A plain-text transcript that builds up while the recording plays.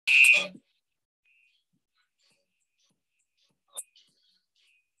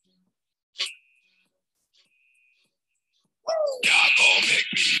Y'all gonna make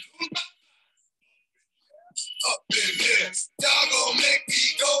me up in here. Y'all gonna make me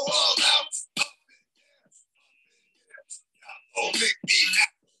go all out. Y'all gonna make me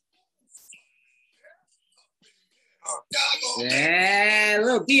yeah,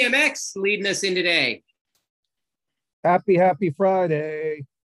 little DMX leading us in today. Happy Friday.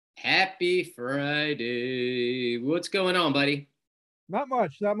 Happy Friday. What's going on, buddy? Not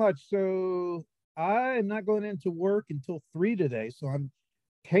much. So I'm not going into work until 3 today. So I'm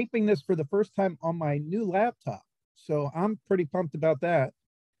taping this for the first time on my new laptop. So I'm pretty pumped about that.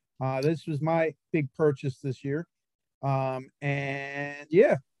 This was my big purchase this year. And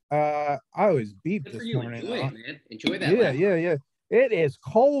yeah, I was beat this morning. Enjoy it, man. Enjoy that. Yeah. It is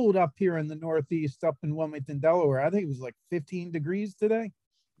cold up here in the Northeast, up in Wilmington, Delaware. I think it was like 15 degrees today.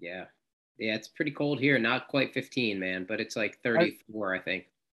 Yeah, it's pretty cold here. Not quite 15, man, but it's like 34, I think.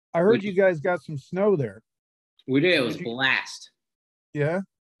 I heard you guys got some snow there. We did. It was a blast. Yeah?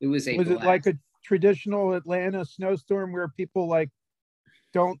 It was a blast. It like a traditional Atlanta snowstorm where people like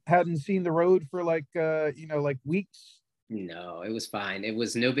hadn't seen the road for like like weeks? No, it was fine. It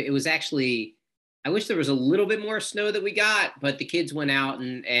was actually, I wish there was a little bit more snow that we got, but the kids went out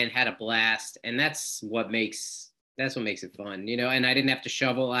and had a blast, and that's what makes it fun, and I didn't have to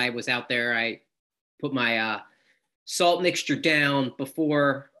shovel. I was out there. I put my salt mixture down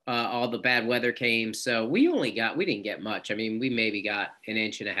before all the bad weather came. So we didn't get much. I mean, we maybe got 1.5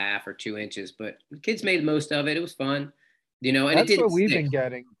 inches or 2 inches, but the kids made the most of it. It was fun, and that's what we've been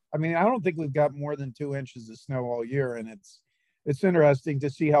getting. I mean, I don't think we've got more than 2 inches of snow all year. And it's interesting to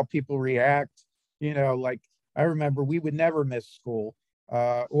see how people react. Like I remember we would never miss school.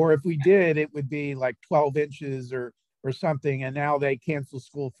 Or if we did, it would be like 12 inches or something. And now they cancel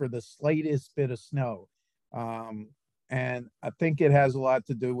school for the slightest bit of snow. And I think it has a lot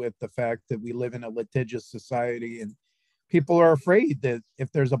to do with the fact that we live in a litigious society and people are afraid that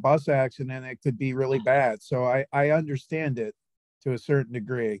if there's a bus accident, it could be really bad. So I understand it to a certain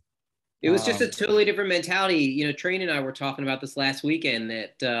degree. It was just a totally different mentality. Train and I were talking about this last weekend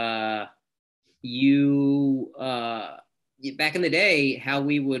that back in the day, how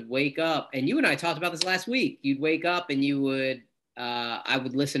we would wake up, and you and I talked about this last week. You'd wake up and you would, I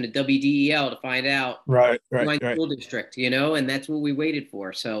would listen to WDEL to find out my school district, and that's what we waited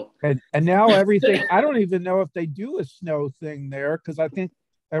for. So and now everything, I don't even know if they do a snow thing there, because I think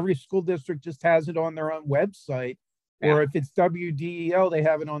every school district just has it on their own website. Or if it's WDEL, they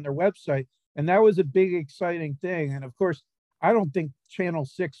have it on their website. And that was a big, exciting thing. And of course, I don't think Channel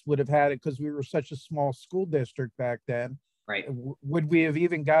 6 would have had it because we were such a small school district back then. Right. Would we have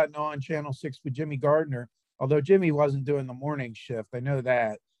even gotten on Channel 6 with Jimmy Gardner? Although Jimmy wasn't doing the morning shift. I know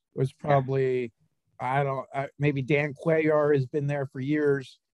that. It was probably, maybe Dan Cuellar has been there for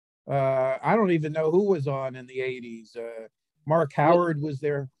years. I don't even know who was on in the 80s. Mark Howard was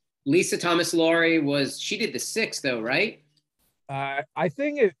there. Lisa Thomas Laurie she did the 6 though, right? I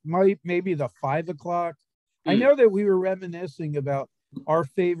think it maybe the 5 o'clock. I know that we were reminiscing about our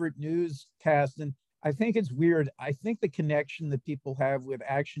favorite newscast, and I think it's weird. I think the connection that people have with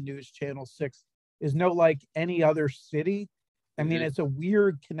Action News Channel 6 is no like any other city. I mean, it's a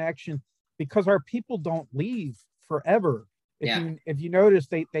weird connection because our people don't leave forever. If you notice,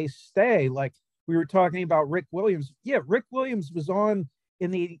 they stay. Like we were talking about Rick Williams. Yeah, Rick Williams was on in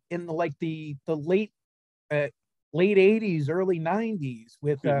the late 80s, early 90s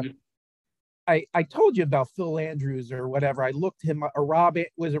with I told you about Phil Andrews or whatever. I looked him up, or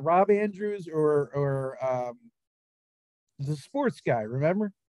was it Rob Andrews or the sports guy,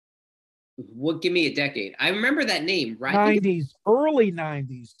 remember? Give me a decade. I remember that name, right? 90s, early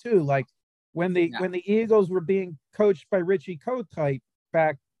 90s too, like when the Eagles were being coached by Richie Kotite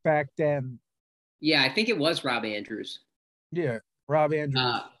back then. Yeah, I think it was Rob Andrews. Yeah. Rob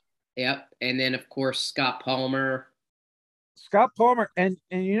Andrews. Yep. And then of course Scott Palmer. And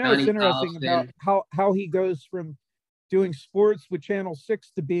it's interesting about how he goes from doing sports with Channel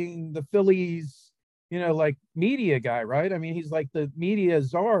 6 to being the Phillies, like media guy, right? I mean, he's like the media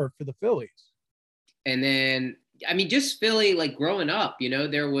czar for the Phillies. And then, I mean, just Philly, like growing up,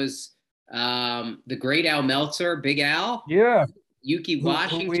 there was the great Al Meltzer, Big Al. Yeah. Yuki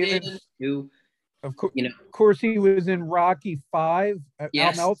Washington, of course, he was in Rocky V.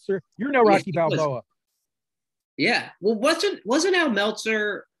 Yes. Al Meltzer, Rocky Balboa. Yeah. Well, wasn't Al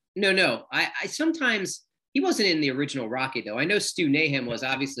Meltzer? No. I sometimes he wasn't in the original Rocky though. I know Stu Nahan was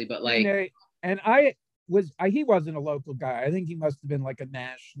obviously, but like, he wasn't a local guy. I think he must have been like a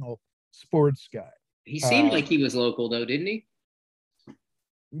national sports guy. He seemed like he was local though, didn't he?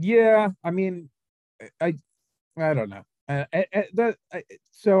 Yeah, I mean, I I don't know.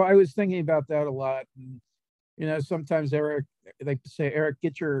 So I was thinking about that a lot. And, sometimes Eric, they say, Eric,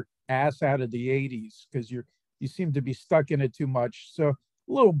 get your ass out of the '80s because you seem to be stuck in it too much. So a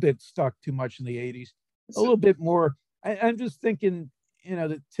little bit stuck too much in the '80s, a So, little bit more. I'm just thinking,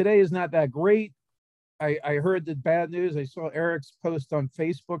 that today is not that great. I heard the bad news. I saw Eric's post on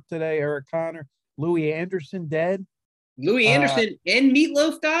Facebook today. Eric Connor, Louis Anderson dead. Louis Uh, Anderson and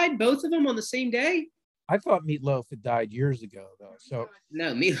Meatloaf died, both of them on the same day. I thought Meatloaf had died years ago, though. So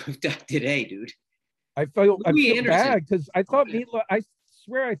No, Meatloaf died today, dude. I Louis feel Anderson. bad because I thought Meatloaf. I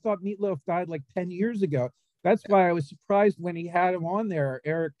swear I thought Meatloaf died like 10 years ago. That's why I was surprised when he had him on there.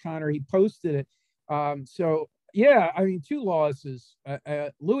 Eric Connor, he posted it. So yeah, I mean, two losses.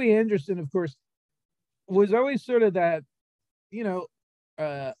 Louis Anderson, of course, was always sort of that, you know,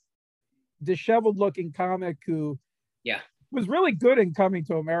 uh, disheveled looking comic who Yeah. was really good in Coming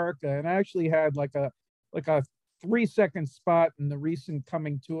to America and actually had like a 3 second spot in the recent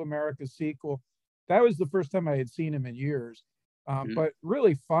Coming to America sequel. That was the first time I had seen him in years. Mhm. But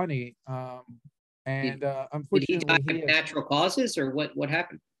really funny. Did, And did he die unfortunately, of natural causes or what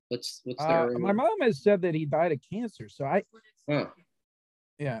happened? What's the my early? mom has said that he died of cancer. Oh,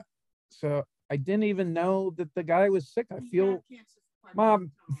 Yeah. So I didn't even know that the guy was sick. I feel,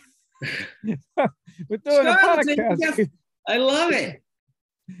 Mom, we're doing a charlatan. Yes, podcast. I love it.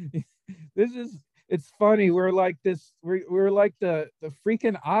 This is it's funny. We're like this. We're like the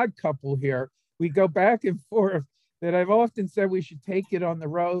freaking odd couple here. We go back and forth. That I've often said we should take it on the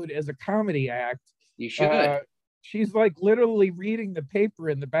road as a comedy act. You should. Uh, she's like literally reading the paper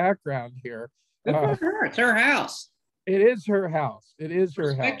in the background here. Good for her. It's her house. It is her house. It is her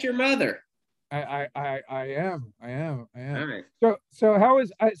Respect house. your mother. I am. I am. I All am. right. So how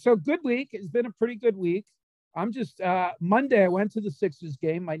is so good week? It's been a pretty good week. I'm just Monday I went to the Sixers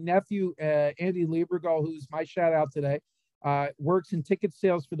game. My nephew Andy Liebergal, who's my shout out today, works in ticket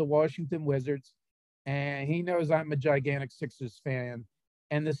sales for the Washington Wizards, and he knows I'm a gigantic Sixers fan.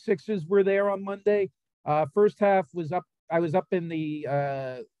 And the Sixers were there on Monday. First half was up. I was up in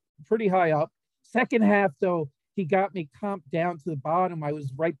the pretty high up. Second half though, he got me comped down to the bottom. I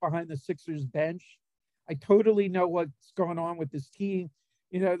was right behind the Sixers bench. I totally know what's going on with this team.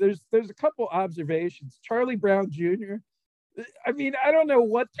 There's a couple observations. Charlie Brown Jr. I mean, I don't know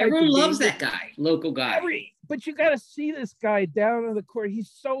what type Everyone of loves game that guy, local guy. but you got to see this guy down on the court.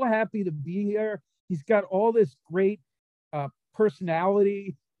 He's so happy to be here. He's got all this great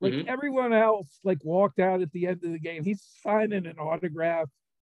personality. Like Hmm. everyone else, like walked out at the end of the game. He's signing an autograph.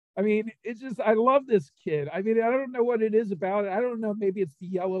 I mean, it's just I love this kid. I mean, I don't know what it is about it. I don't know. Maybe it's the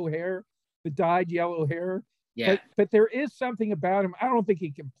yellow hair, the dyed yellow hair, Yeah. but there is something about him. I don't think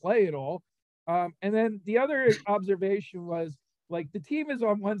he can play at all. And then the other observation was like the team is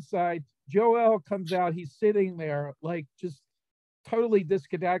on one side. Joel comes out. He's sitting there like just totally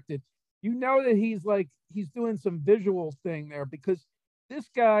disconnected. You know that he's doing some visual thing there because this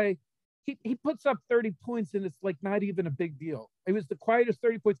guy he puts up 30 points and it's like not even a big deal. It was the quietest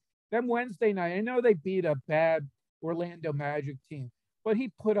 30 points. Then Wednesday night, I know they beat a bad Orlando Magic team, but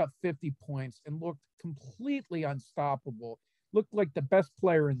he put up 50 points and looked completely unstoppable. Looked like the best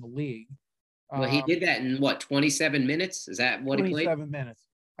player in the league. Well, he Um, did that in what, 27 minutes? Is that what he played? 27 minutes.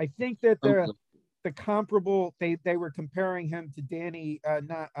 I think that Unbelievable. the comparable they were comparing him to Danny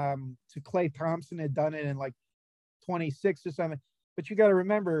not to Clay Thompson had done it in like 26 or something. But you got to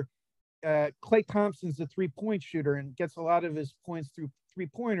remember Clay Thompson's a 3-point shooter and gets a lot of his points through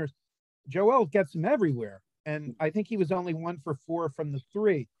 3-pointers. Joel gets them everywhere. And I think he was only 1 for 4 from the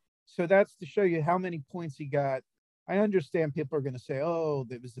three. So that's to show you how many points he got. I understand people are going to say, oh,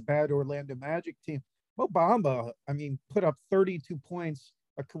 it was the bad Orlando Magic team. Mo Bamba, I mean, put up 32 points,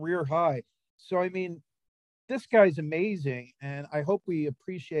 a career high. So, I mean, this guy's amazing. And I hope we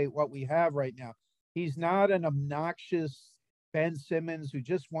appreciate what we have right now. He's not an obnoxious Ben Simmons who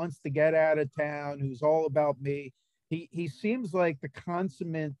just wants to get out of town, who's all about me. He seems like the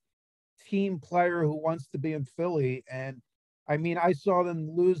consummate team player who wants to be in Philly. And I mean, I saw them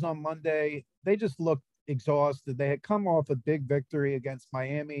lose on Monday. They just looked exhausted. They had come off a big victory against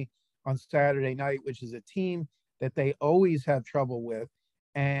Miami on Saturday night, which is a team that they always have trouble with,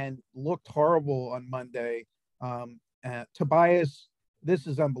 and looked horrible on Monday. Tobias, this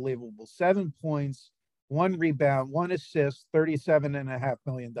is unbelievable. 7 points, 1 rebound, 1 assist, $37.5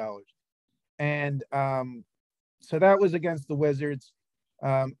 million. And so that was against the Wizards.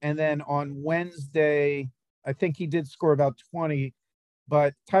 And then on Wednesday, I think he did score about 20,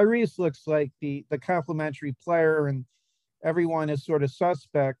 but Tyrese looks like the complimentary player, and everyone is sort of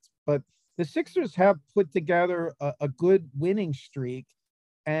suspect. But the Sixers have put together a good winning streak.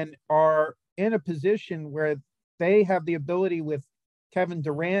 and are in a position where they have the ability, with Kevin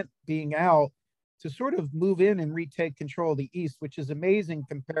Durant being out, to sort of move in and retake control of the East, which is amazing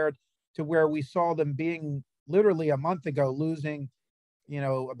compared to where we saw them being literally a month ago, losing,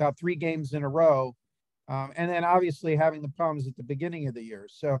 about 3 games in a row. And then obviously having the problems at the beginning of the year.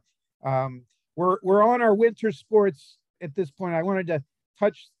 So we're on our winter sports at this point. I wanted to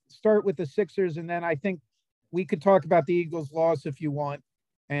start with the Sixers, and then I think we could talk about the Eagles' loss if you want,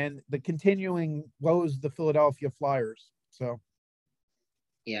 and the continuing woes of the Philadelphia Flyers. So.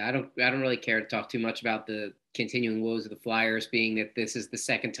 Yeah, I don't really care to talk too much about the continuing woes of the Flyers, being that this is the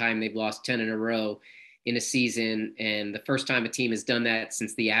second time they've lost 10 in a row in a season, and the first time a team has done that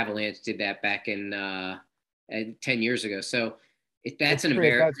since the Avalanche did that back in 10 years ago. So that's an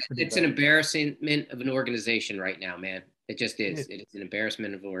embarrassment of an organization right now, man. It just is. It is an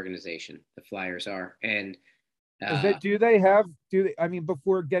embarrassment of an organization. The Flyers are, and I mean,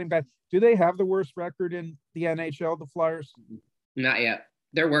 before getting back, do they have the worst record in the NHL, the Flyers? Not yet.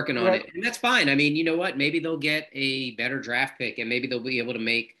 They're working on it, and that's fine. I mean, you know what? Maybe they'll get a better draft pick, and maybe they'll be able to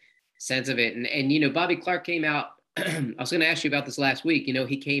make sense of it. And Bobby Clarke came out. I was going to ask you about this last week.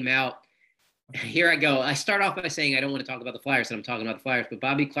 He came out. Here I go. I start off by saying I don't want to talk about the Flyers, and I'm talking about the Flyers. But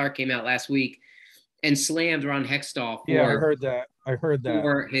Bobby Clarke came out last week and slammed Ron Hextall I heard that.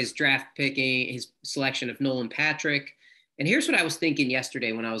 For his draft picking, his selection of Nolan Patrick. And here's what I was thinking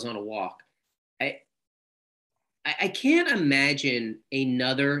yesterday when I was on a walk. I can't imagine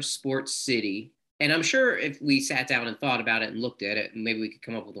another sports city, and I'm sure if we sat down and thought about it and looked at it, maybe we could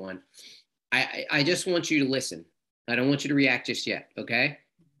come up with one. I just want you to listen. I don't want you to react just yet, okay?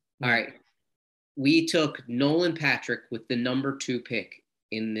 All right. We took Nolan Patrick with the number 2 pick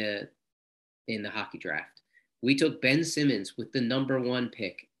in the hockey draft. We took Ben Simmons with the number 1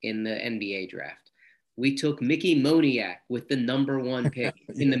 pick in the NBA draft. We took Mickey Moniak with the number 1 pick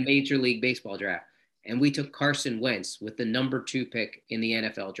in the Major League Baseball draft. And we took Carson Wentz with the number 2 pick in the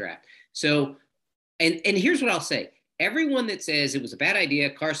NFL draft. So, and here's what I'll say. Everyone that says it was a bad idea,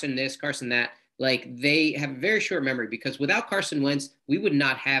 Carson this, Carson that, like, they have a very short memory, because without Carson Wentz, we would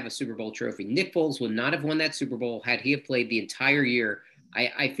not have a Super Bowl trophy. Nick Foles would not have won that Super Bowl had he have played the entire year.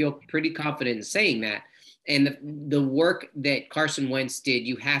 I feel pretty confident in saying that. And the work that Carson Wentz did,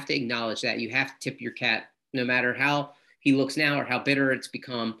 you have to acknowledge that. You have to tip your cap, no matter how he looks now or how bitter it's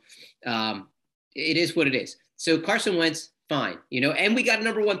become. It is what it is. So Carson Wentz, fine, and we got a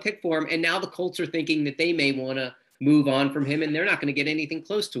number 1 pick for him. And now the Colts are thinking that they may want to move on from him, and they're not going to get anything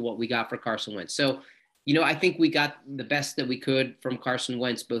close to what we got for Carson Wentz. So, I think we got the best that we could from Carson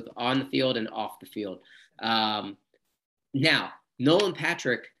Wentz, both on the field and off the field. Now, Nolan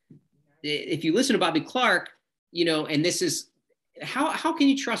Patrick, if you listen to Bobby Clarke, and this is, how can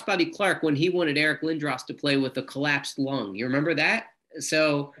you trust Bobby Clarke when he wanted Eric Lindros to play with a collapsed lung? You remember that?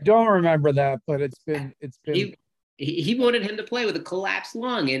 So don't remember that, but it's been he wanted him to play with a collapsed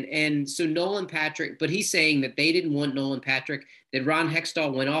lung, and so Nolan Patrick, but he's saying that they didn't want Nolan Patrick, that Ron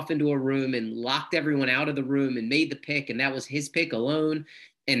Hextall went off into a room and locked everyone out of the room and made the pick, and that was his pick alone.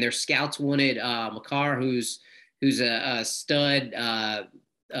 And their scouts wanted Makar, who's a stud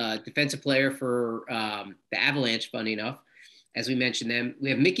defensive player for the Avalanche, funny enough, as we mentioned them.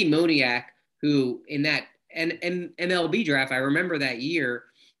 We have Mickey Moniak, who in that MLB draft, I remember that year,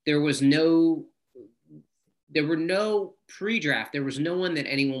 there were no pre-draft. There was no one that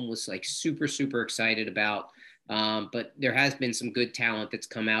anyone was like super, super excited about. But there has been some good talent that's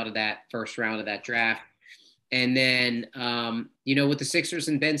come out of that first round of that draft. And then, with the Sixers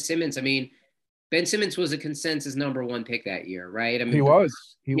and Ben Simmons, I mean, Ben Simmons was a consensus number 1 pick that year, right? I mean, he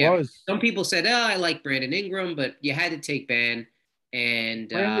was. Some people said, I like Brandon Ingram, but you had to take Ben. And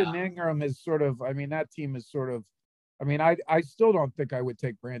Brandon Ingram is sort of, I mean, that team is sort of, I mean, I still don't think I would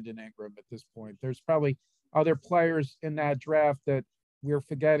take Brandon Ingram at this point. There's probably other players in that draft that we're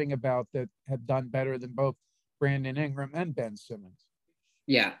forgetting about that have done better than both Brandon Ingram and Ben Simmons.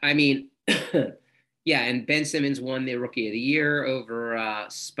 Yeah, I mean, and Ben Simmons won the Rookie of the Year over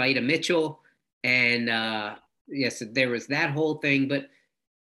Spida Mitchell. And yes, there was that whole thing. But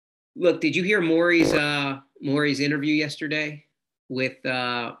look, did you hear Maury's interview yesterday with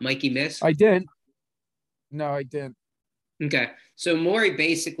Mikey Miss? I didn't. No, I didn't. Okay. So Maury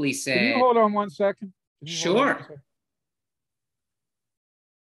basically said... Can you hold on 1 second? Sure.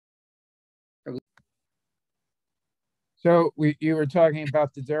 So you were talking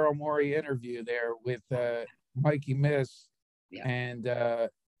about the Daryl Morey interview there with Mikey Miss, and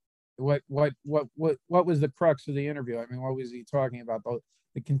what was the crux of the interview? I mean, what was he talking about?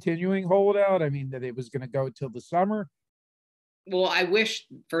 The continuing holdout? I mean, that it was going to go till the summer. Well, I wish,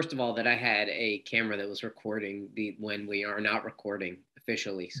 first of all, that I had a camera that was recording when we are not recording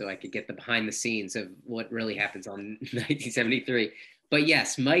officially, so I could get the behind the scenes of what really happens on 1973. But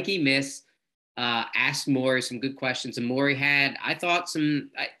yes, Mikey Miss asked Maury some good questions, and Maury had, I thought,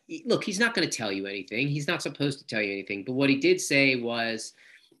 look, he's not going to tell you anything. He's not supposed to tell you anything. But what he did say was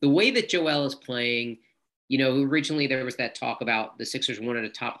the way that Joel is playing. Originally there was that talk about the Sixers wanted a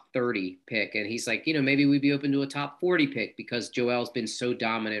top 30 pick. And he's like, maybe we'd be open to a top 40 pick because Joel's been so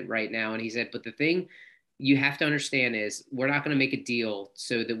dominant right now. And he said, but the thing you have to understand is we're not going to make a deal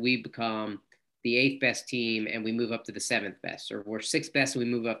so that we become the eighth best team and we move up to the seventh best, or we're sixth best and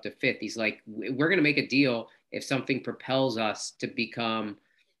we move up to fifth. He's like, we're going to make a deal if something propels us to become,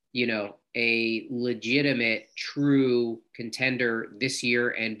 a legitimate, true contender this year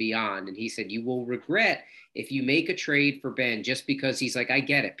and beyond. And he said, you will regret if you make a trade for Ben, just because he's like, I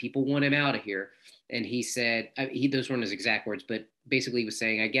get it. People want him out of here. And he said, those weren't his exact words, but basically he was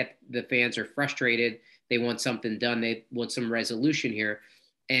saying, I get the fans are frustrated. They want something done. They want some resolution here.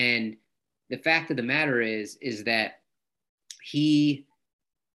 And the fact of the matter is that if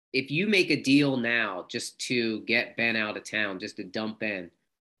you make a deal now just to get Ben out of town, just to dump Ben,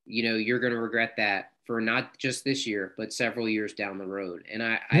 you're going to regret that for not just this year, but several years down the road. And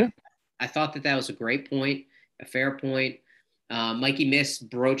I thought that was a great point, a fair point. Mikey Miss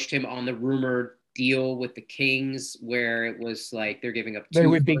broached him on the rumored deal with the Kings, where it was like they're giving up. They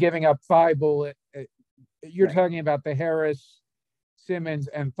would be giving up Thybulle. You're right. Talking about the Harris, Simmons,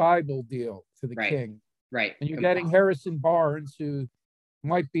 and Thybulle deal to the Kings. Right. And you're getting Harrison Barnes, who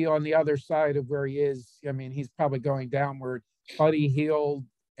might be on the other side of where he is. I mean, he's probably going downward. Buddy Hield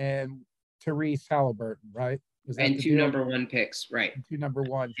and Tyrese Halliburton, right? And two number one picks, right? And two number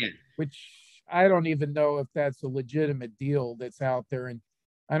ones, which I don't even know if that's a legitimate deal that's out there. And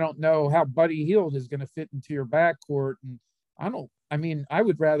I don't know how Buddy Hield is going to fit into your backcourt. And I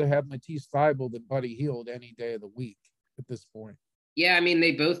would rather have Matisse Thybulle than Buddy Hield any day of the week at this point. Yeah, I mean,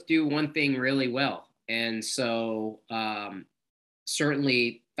 they both do one thing really well. And so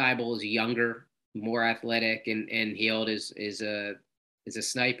certainly Thybulle is younger, more athletic, and Hield is a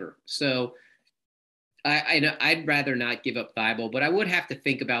sniper. So I'd rather not give up Thybulle, but I would have to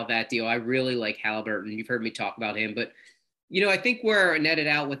think about that deal. I really like Halliburton. You've heard me talk about him, but I think where netted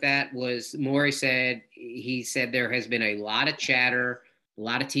out with that was Maury said there has been a lot of chatter. A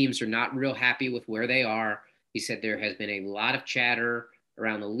lot of teams are not real happy with where they are. He said there has been a lot of chatter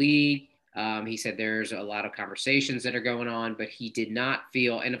around the league. He said there's a lot of conversations that are going on, but he did not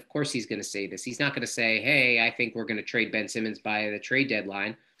feel, and of course he's going to say this, he's not going to say, hey, I think we're going to trade Ben Simmons by the trade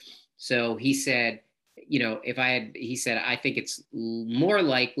deadline. So he said, I think it's more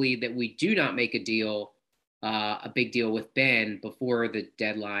likely that we do not make a deal, a big deal with Ben before the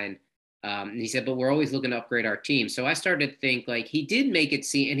deadline. And he said, but we're always looking to upgrade our team. So I started to think like he did make it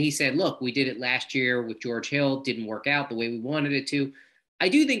seem, and he said, look, we did it last year with George Hill, didn't work out the way we wanted it to. I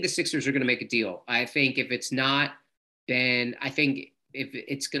do think the Sixers are going to make a deal. I think if it's not Ben, I think if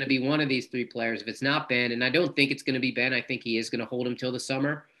it's going to be one of these three players, if it's not Ben, and I don't think it's going to be Ben, I think he is going to hold him till the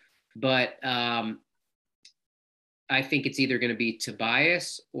summer. But I think it's either going to be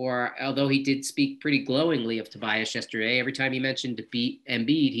Tobias, or although he did speak pretty glowingly of Tobias yesterday, every time he mentioned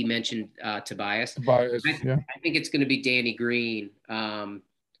Embiid, he mentioned Tobias. I think it's going to be Danny Green.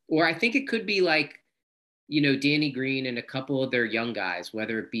 Or I think it could be like, Danny Green and a couple of their young guys,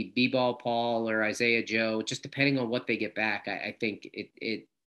 whether it be B-Ball Paul or Isaiah Joe, just depending on what they get back. I think it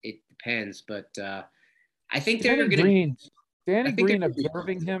depends, but I think they're going to. Danny Green,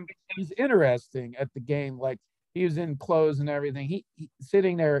 observing him, he's interesting at the game. Like he was in clothes and everything. He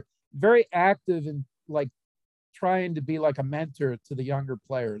sitting there, very active and like trying to be like a mentor to the younger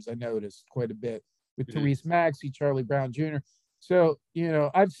players. I noticed quite a bit with Therese Maxey, Charlie Brown Jr. So,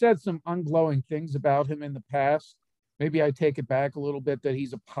 I've said some unglowing things about him in the past. Maybe I take it back a little bit that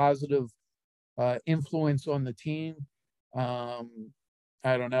he's a positive influence on the team. I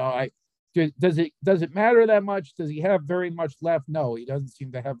don't know. Does it matter that much? Does he have very much left? No, he doesn't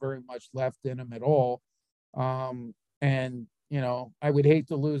seem to have very much left in him at all. And, I would hate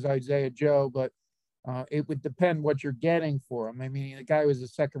to lose Isaiah Joe, but it would depend what you're getting for him. I mean, the guy was a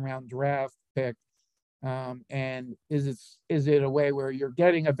second round draft pick. And is it a way where you're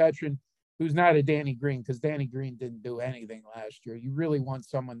getting a veteran who's not a Danny Green, because Danny Green didn't do anything last year. You really want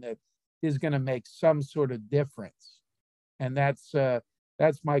someone that is going to make some sort of difference. And that's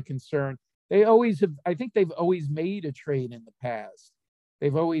my concern. I think they've always made a trade in the past.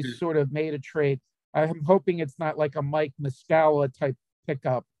 They've always sort of made a trade. I'm hoping it's not like a Mike Muscala type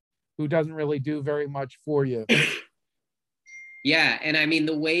pickup who doesn't really do very much for you. Yeah, and I mean,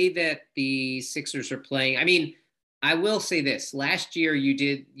 the way that the Sixers are playing, I mean, I will say this. Last year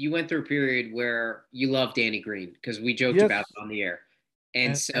you went through a period where you loved Danny Green because we joked about Yes, it on the air. And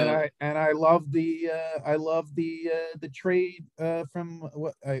and so I love the trade from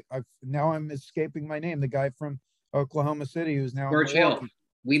what I now I'm escaping my name, the guy from Oklahoma City who's now in George Hill, Milwaukee.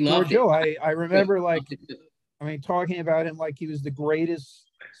 we George loved it. Hill. I remember, like, Loved it too. I mean, talking about him like he was the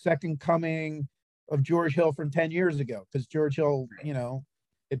greatest second coming of George Hill from 10 years ago, because George Hill,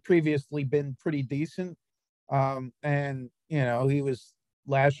 had previously been pretty decent. And, he was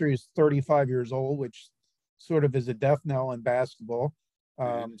last year, he's 35 years old, which sort of is a death knell in basketball.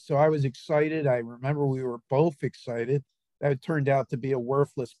 Mhm. So I was excited. I remember we were both excited. That turned out to be a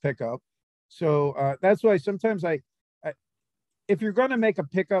worthless pickup. So that's why sometimes I if you're going to make a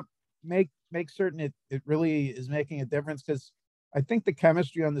pickup, make certain it really is making a difference, because I think the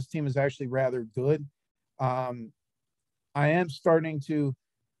chemistry on this team is actually rather good. Um, I am starting to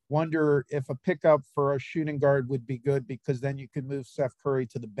wonder if a pickup for a shooting guard would be good, because then you could move Seth Curry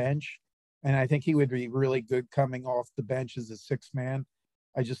to the bench, and I think he would be really good coming off the bench as a six man.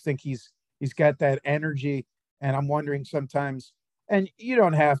 I just think he's got that energy, and I'm wondering sometimes. And you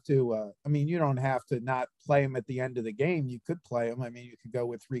don't have to. I mean, you don't have to not play him at the end of the game. You could play him. I mean, you could go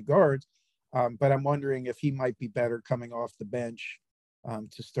with three guards, but I'm wondering if he might be better coming off the bench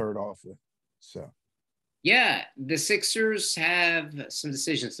to start off with. So Yeah, the Sixers have some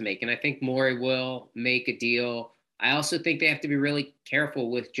decisions to make, and I think Morey will make a deal. I also think they have to be really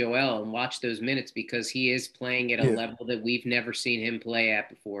careful with Joel and watch those minutes because he is playing at a yeah, level that we've never seen him play at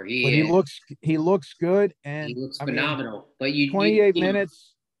before. but he looks good, He and looks I mean, phenomenal. But you 28 you know,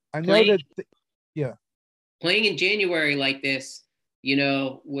 minutes. I know playing that. Yeah, playing in January like this,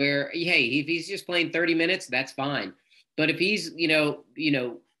 where hey, if he's just playing 30 minutes, that's fine. But if he's,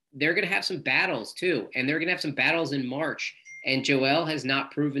 they're going to have some battles too, and they're going to have some battles in March. And Joel has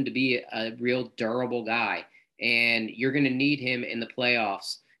not proven to be a real durable guy, and you're going to need him in the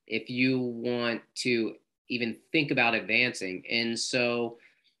playoffs if you want to even think about advancing. And so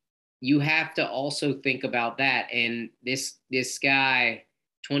you have to also think about that. And this guy,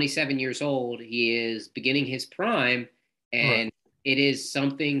 27 years old, he is beginning his prime, right. and it is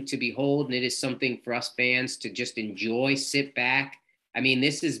something to behold, and it is something for us fans to just enjoy, sit back. I mean,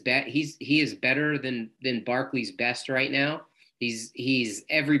 this is he is better than Barkley's best right now. He's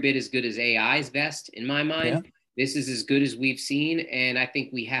every bit as good as AI's best in my Yeah. mind. This is as good as we've seen, and I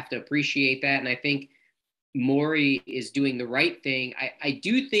think we have to appreciate that. And I think Morey is doing the right thing. I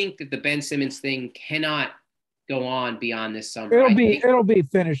do think that the Ben Simmons thing cannot go on beyond this summer. It'll I be think it'll be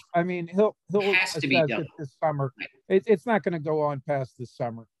finished. I mean, it he'll has to be assess done. it this summer. Right? It's not going to go on past this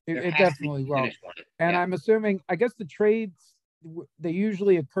summer. It, There it has to be definitely a won't. finish line. And Yeah. I'm assuming, I guess the trades they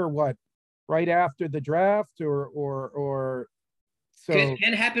usually occur what, right after the draft, or so.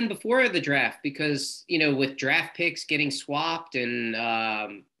 Can happen before the draft because, with draft picks getting swapped and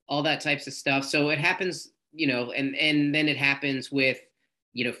all that types of stuff. So it happens, and then it happens with,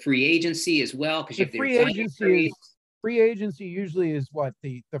 free agency as well because you But have to sign trades. free agency usually is what,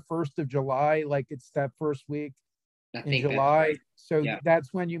 the 1st of July, like it's that first week I in think that's July. right. So Yeah.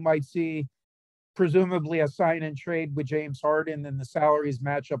 that's when you might see presumably a sign and trade with James Harden, and the salaries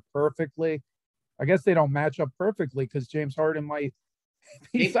match up perfectly. I guess they don't match up perfectly because James Harden might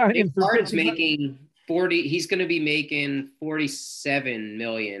be James signing for Harden's 50. making 40. He's going to be making 47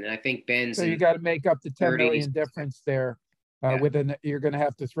 million, and I think Ben's So you in got to make up the 10 30s. million difference there. Yeah. You're going to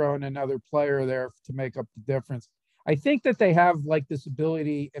have to throw in another player there to make up the difference. I think that they have like this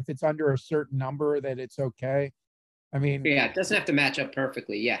ability, if it's under a certain number, that it's okay. I mean, Yeah, it doesn't have to match up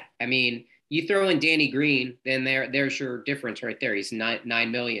perfectly. Yeah, I mean, you throw in Danny Green, then there's your difference right there. He's 9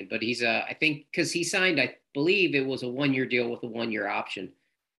 million, but he's I think because he signed, I believe it was a 1 year deal with a 1 year option.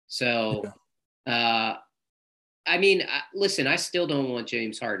 So, uh, I mean, listen, I still don't want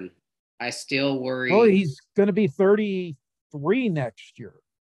James Harden. I still well, worry. he's going to be 33 next year.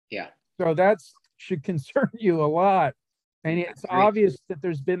 Yeah, So that's should concern you a lot. And yeah, it's great. obvious that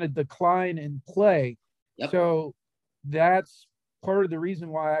there's been a decline in play. Yep. So that's part of the reason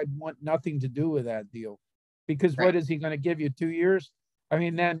why I want nothing to do with that deal. Because Right. what is he going to give you, 2 years? I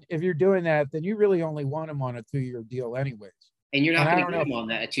mean, then if you're doing that, then you really only want him on a 2 year deal anyways. And you're not And I going don't to know get him on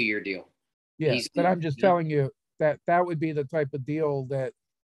that 2 year deal. Yeah, He's, but I'm just telling you that that would be the type of deal that,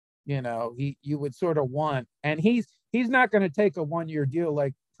 you would sort of want. And he's not going to take a 1 year deal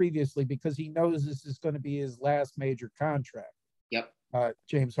like previously, because he knows this is going to be his last major contract. Yep.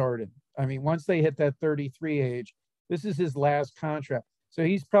 James Harden. I mean, once they hit that 33 age, this is his last contract. So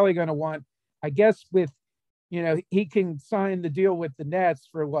he's probably going to want, I guess, he can sign the deal with the Nets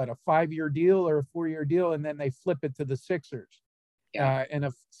for what, a 5 year deal or a 4 year deal, and then they flip it to the Sixers Yeah. in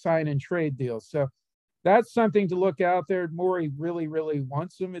a sign and trade deal. So that's something to look out there. Morey really, really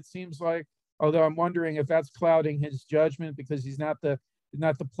wants him, it seems like. Although I'm wondering if that's clouding his judgment because he's not the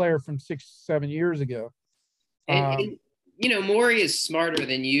player from 6, 7 years ago. And you know, Maury is smarter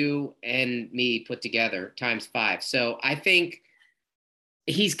than you and me put together times five. So I think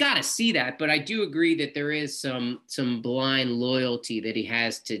he's got to see that. But I do agree that there is some blind loyalty that he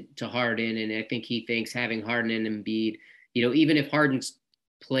has to Harden, and I think he thinks having Harden and Embiid, you know, even if Harden's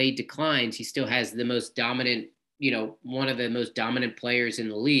play declines, he still has the most dominant, you know, one of the most dominant players in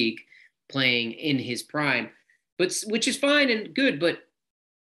the league playing in his prime. But which is fine and good, but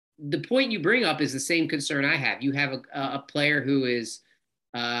the point you bring up is the same concern I have. You have a player who is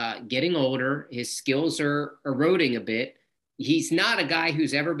getting older. His skills are eroding a bit. He's not a guy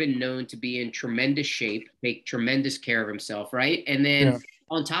who's ever been known to be in tremendous shape, take tremendous care of himself, right? And then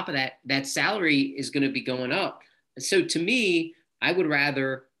on top of that, that salary is going to be going up. So to me, I would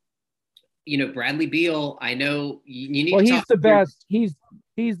rather, you know, Bradley Beal. I know you need. Well, to he's talk the best. He's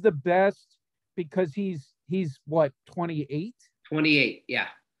the best because he's what, 28? 28, yeah.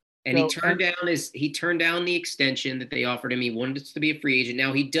 And So, he turned down the extension that they offered him. He wanted to be a free agent.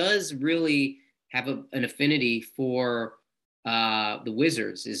 Now he does really have an affinity for the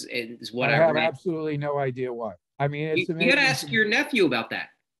Wizards. Is what I I have read. absolutely no idea why. I mean, it's You amazing. got to ask your nephew about that.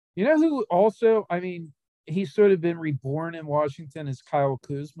 You know who also? I mean, he's sort of been reborn in Washington is Kyle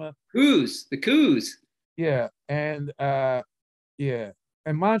Kuzma. The Coos. Yeah, and yeah,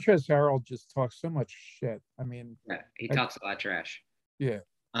 and Montrezl Harrell just talks so much shit. I mean, Yeah, he talks a lot of trash. Yeah.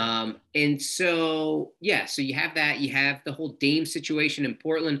 And so yeah, so you have that. You have the whole Dame situation in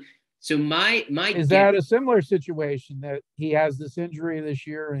Portland. So my is that a similar situation that he has this injury this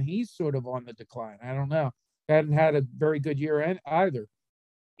year and he's sort of on the decline? I don't know. Hadn't had a very good year either.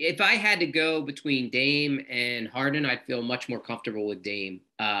 If I had to go between Dame and Harden, I'd feel much more comfortable with Dame.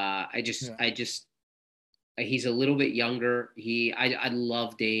 I just he's a little bit younger. I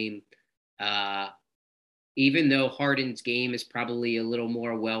love Dame. Even though Harden's game is probably a little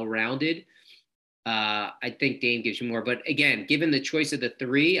more well-rounded, I think Dame gives you more. But again, given the choice of the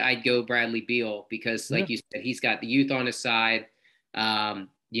three, I'd go Bradley Beal because, like you said, he's got the youth on his side.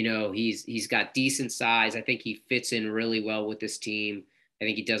 You know, he's got decent size. I think he fits in really well with this team. I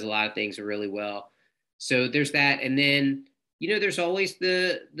think he does a lot of things really well. So there's that, and then you know, there's always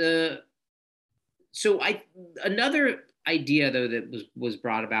the. So another idea though that was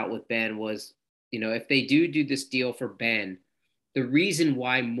brought about with Ben was, you know, if they do this deal for Ben, the reason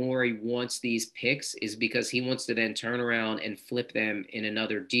why Morey wants these picks is because he wants to then turn around and flip them in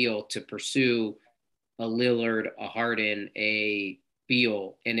another deal to pursue a Lillard, a Harden, a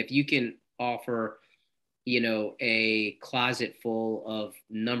Beal. And if you can offer, you know, a closet full of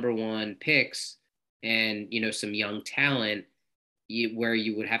number one picks and, you know, some young talent, where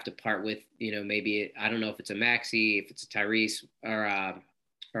you would have to part with, you know, maybe, I don't know if it's a Maxey, if it's a Tyrese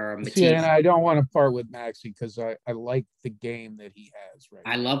or Matisse. Yeah, and I don't want to part with Maxey because I like the game that he has right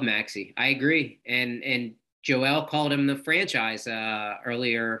I love Maxey. I agree. And Joel called him the franchise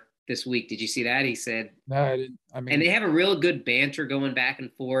earlier this week. Did you see that? He said, no, I didn't. I mean, and they have a real good banter going back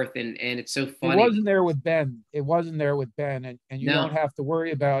and forth, and it's so funny. It wasn't there with Ben. It wasn't there with Ben, and you don't have to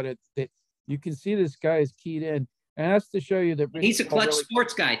worry about it. That you can see this guy is keyed in, and that's to show you that he's a clutch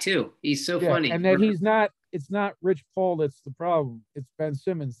sports guy too. He's so funny, and that he's not. It's not Rich Paul that's the problem. It's Ben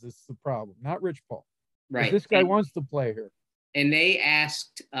Simmons that's the problem, not Rich Paul. Right. This guy wants to play here. And they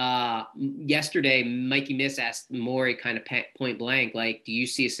asked yesterday, Mikey Miss asked Morey kind of point blank, like, do you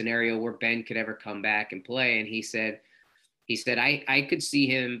see a scenario where Ben could ever come back and play? And he said, I could see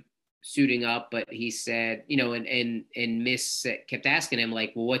him suiting up, but he said, you know, and Miss kept asking him,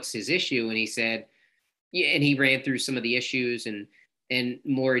 like, well, what's his issue? And he said, yeah, and he ran through some of the issues, and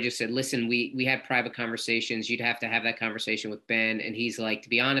Morey just said, listen, we had private conversations. You'd have to have that conversation with Ben. And he's like, to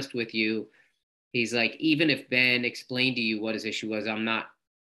be honest with you, he's like, even if Ben explained to you what his issue was, I'm not,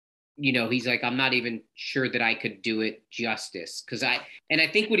 you know, he's like, I'm not even sure that I could do it justice. And I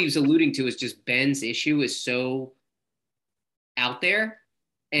think what he was alluding to is just Ben's issue is so out there.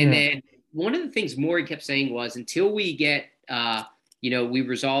 And then one of the things Morey kept saying was until we get, you know, we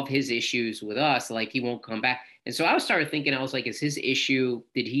resolve his issues with us, like he won't come back. And so I started thinking, I was like, is his issue,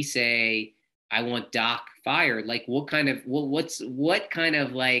 did he say, I want Doc fired? Like what kind of what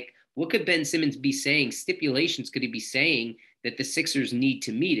could Ben Simmons be saying? Stipulations could he be saying that the Sixers need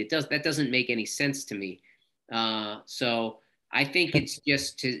to meet? That doesn't make any sense to me. So I think it's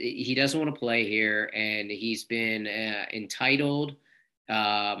just he doesn't want to play here, and he's been entitled,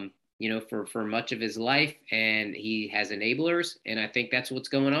 you know, for much of his life, and he has enablers, and I think that's what's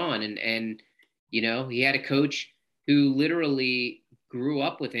going on. And you know, he had a coach who literally grew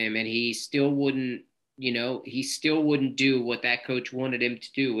up with him, and he still wouldn't he still wouldn't do what that coach wanted him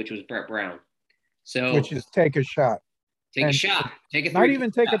to do, which was Brett Brown. So which is take a shot. take a And shot, take a not three.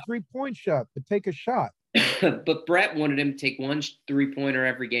 even take a 3-point shot, but take a shot. But Brett wanted him to take one 3-pointer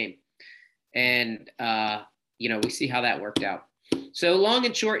every game. And, we see how that worked out. So long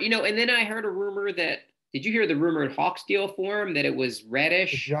and short, and then I heard a rumor did you hear the rumored Hawks deal for him, that it was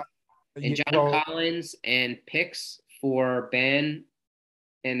Reddish and John Collins and picks for Ben,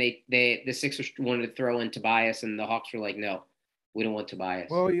 and the Sixers wanted to throw in Tobias, and the Hawks were like, no, we don't want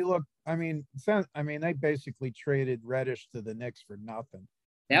Tobias. Well, they basically traded Reddish to the Knicks for nothing.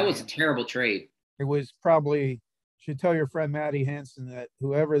 That was a terrible trade. It was probably, should tell your friend Matty Henson that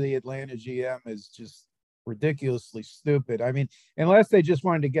whoever the Atlanta GM is just ridiculously stupid. I mean, unless they just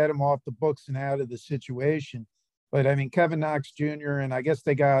wanted to get him off the books and out of the situation. But I mean, Kevin Knox Jr., and I guess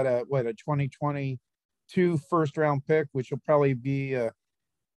they got a 2022 first round pick, which will probably be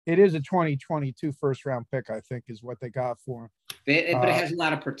it is a 2022 first round pick, I think, is what they got for him. But it has a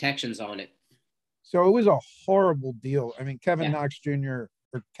lot of protections on it. So it was a horrible deal. I mean, Kevin Knox Jr.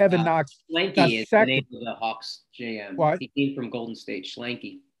 or Kevin Knox. Schlenke is the name of the Hawks GM. What? He came from Golden State.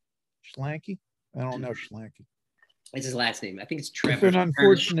 Schlenke. Schlenke? I don't know Schlenke. It's his last name. I think it's Trevor. It's an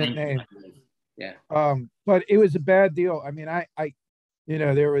unfortunate name. Yeah. But it was a bad deal. I mean,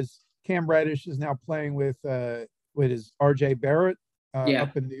 there was Cam Reddish is now playing with his RJ Barrett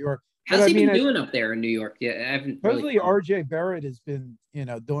up in New York. How's he been doing up there in New York? Yeah, I haven't. Supposedly, RJ Barrett has been,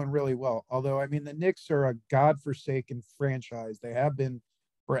 doing really well. Although, I mean, the Knicks are a godforsaken franchise. They have been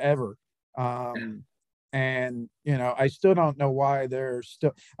forever. And, I still don't know why they're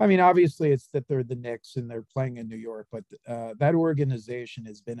still. I mean, obviously, it's that they're the Knicks and they're playing in New York, but that organization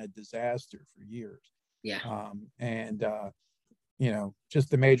has been a disaster for years. Yeah.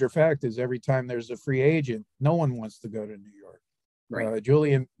 Just the major fact is every time there's a free agent, no one wants to go to New York. Right.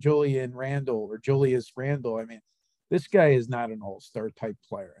 Julius Randle. I mean, this guy is not an all-star type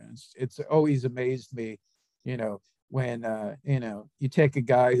player. And it's always amazed me, when, you take a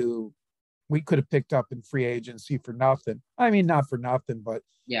guy who we could have picked up in free agency for nothing. I mean, not for nothing, but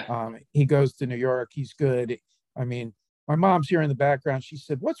he goes to New York. He's good. I mean, my mom's here in the background. She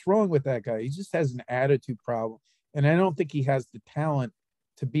said, "What's wrong with that guy? He just has an attitude problem." And I don't think he has the talent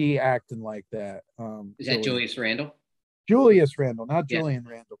to be acting like that. Is that Julius Randle? Julius Randle, not Julian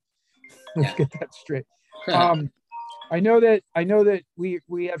Randle. Let's get that straight. I know that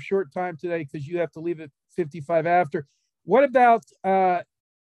we have short time today because you have to leave at 55 after. What about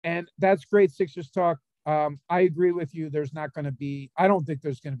and that's great Sixers talk. I agree with you. I don't think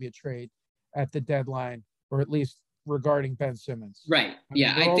there's going to be a trade at the deadline, or at least regarding Ben Simmons. Right.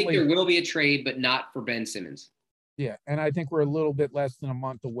 I think there will be a trade, but not for Ben Simmons. Yeah, and I think we're a little bit less than a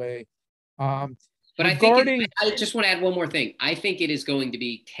month away. But I just want to add one more thing. I think it is going to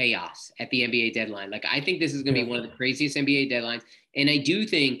be chaos at the NBA deadline. Like, I think this is going to be one of the craziest NBA deadlines. And I do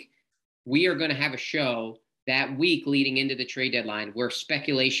think we are going to have a show that week leading into the trade deadline where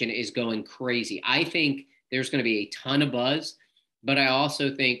speculation is going crazy. I think there's going to be a ton of buzz, but I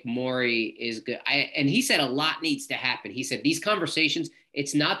also think Morey is good. And he said a lot needs to happen. He said these conversations,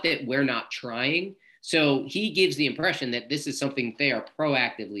 it's not that we're not trying. So he gives the impression that this is something they are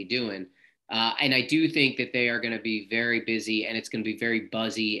proactively doing. And I do think that they are going to be very busy, and it's going to be very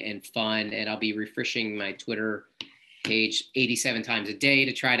buzzy and fun. And I'll be refreshing my Twitter page 87 times a day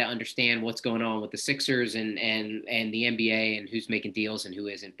to try to understand what's going on with the Sixers and the NBA and who's making deals and who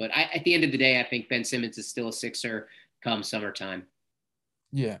isn't. But at the end of the day, I think Ben Simmons is still a Sixer come summertime.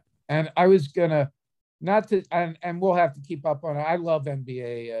 Yeah. And I was going to and we'll have to keep up on it. I love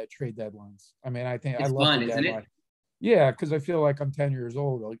NBA trade deadlines. I mean, I think it's I love fun, the isn't deadline. It? Yeah, because I feel like I'm 10 years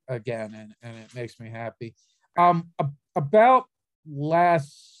old again, and it makes me happy. About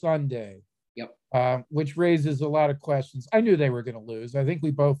last Sunday, which raises a lot of questions. I knew they were going to lose. I think we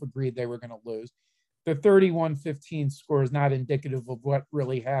both agreed they were going to lose. The 31-15 score is not indicative of what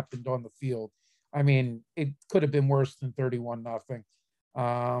really happened on the field. I mean, it could have been worse than 31-0.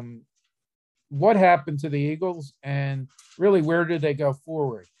 What happened to the Eagles, and really, where do they go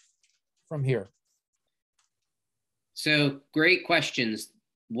forward from here? So great questions.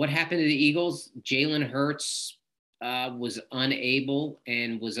 What happened to the Eagles? Jalen Hurts was unable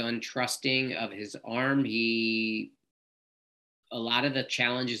and was untrusting of his arm. A lot of the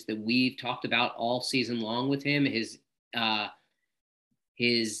challenges that we've talked about all season long with him, his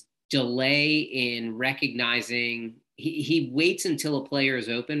delay in recognizing, he waits until a player is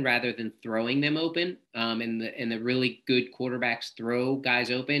open rather than throwing them open. And the really good quarterbacks throw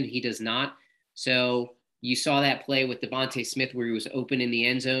guys open. He does not. So you saw that play with Devontae Smith where he was open in the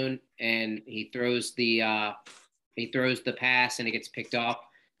end zone and he throws the pass and it gets picked off.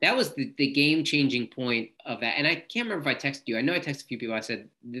 that was the game-changing point of that. And I can't remember if I texted you. I know I texted a few people. I said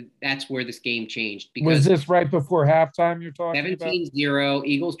that's where this game changed Was because this right before halftime you're talking about? 17-0,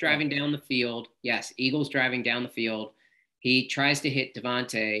 Eagles driving down the field. Yes, Eagles driving down the field. He tries to hit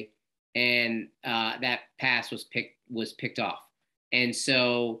Devontae, and that pass was picked off. And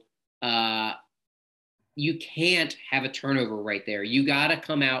so you can't have a turnover right there. You got to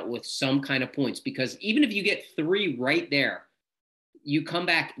come out with some kind of points, because even if you get 3 right there, you come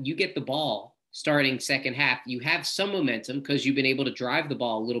back, you get the ball starting second half. You have some momentum because you've been able to drive the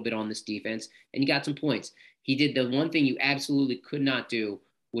ball a little bit on this defense, and you got some points. He did the one thing you absolutely could not do,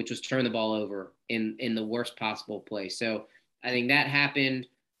 which was turn the ball over in the worst possible place. So I think that happened.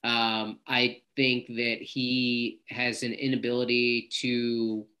 I think that he has an inability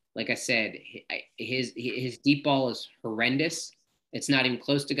to, like I said, his deep ball is horrendous. It's not even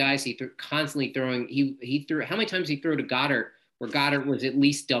close to guys. He constantly throwing. He threw. How many times he threw to Goddard, where Goddard was at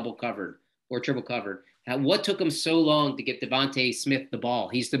least double covered or triple covered? What took him so long to get Devontae Smith the ball?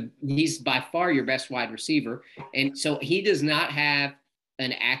 He's by far your best wide receiver, and so he does not have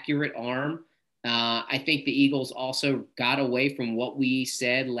an accurate arm. I think the Eagles also got away from what we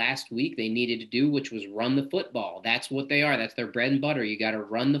said last week they needed to do, which was run the football. That's what they are. That's their bread and butter. You got to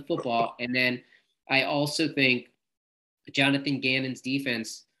run the football. And then I also think Jonathan Gannon's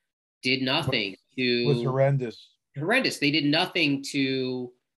defense did nothing to was horrendous. They did nothing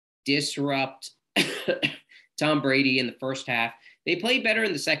to disrupt Tom Brady in the first half. They played better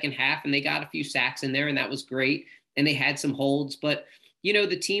in the second half, and they got a few sacks in there, and that was great. And they had some holds, but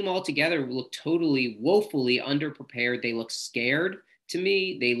the team altogether looked totally woefully underprepared. They looked scared to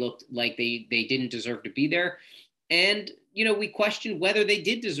me. They looked like they didn't deserve to be there. And, we questioned whether they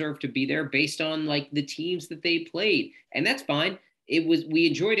did deserve to be there based on like the teams that they played. And that's fine. We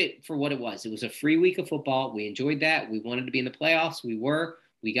enjoyed it for what it was. It was a free week of football. We enjoyed that. We wanted to be in the playoffs.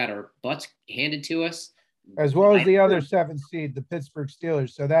 We got our butts handed to us. As well as the other 7th seed, the Pittsburgh Steelers.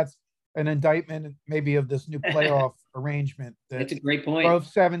 So that's an indictment maybe of this new playoff arrangement. That's a great point. Both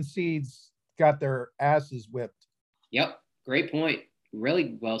 7 seeds got their asses whipped. Yep. Great point.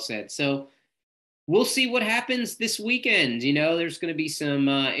 Really well said. So we'll see what happens this weekend. There's going to be some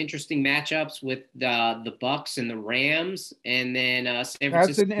interesting matchups with the Bucks and the Rams, and then San Francisco.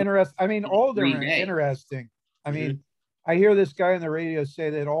 That's an interesting. I mean, all they're interesting. I mean, I hear this guy on the radio say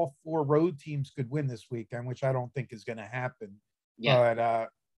that all 4 road teams could win this weekend, which I don't think is going to happen. Yeah. But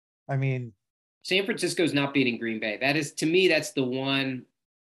I mean, San Francisco's not beating Green Bay. That is, to me, that's the one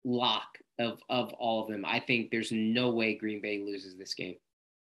lock of all of them. I think there's no way Green Bay loses this game.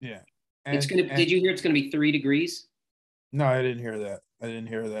 Yeah. Did you hear it's going to be 3 degrees? No, I didn't hear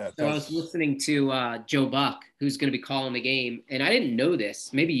that. So I was listening to Joe Buck, who's going to be calling the game, and I didn't know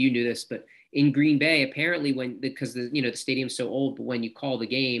this. Maybe you knew this, but in Green Bay, apparently because the stadium's so old, but when you call the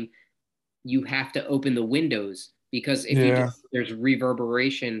game, you have to open the windows, because if there's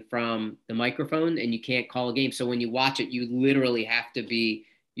reverberation from the microphone and you can't call a game. So when you watch it, you literally have to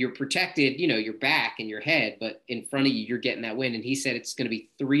you're protected, your back and your head, but in front of you, you're getting that wind. And he said it's going to be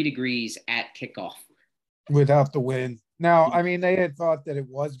 3 degrees at kickoff. Without the wind. Now, I mean, they had thought that it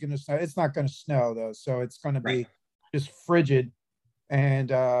was going to snow. It's not going to snow though. So it's going to be just frigid. And,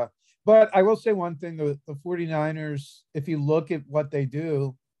 but I will say one thing, the 49ers, if you look at what they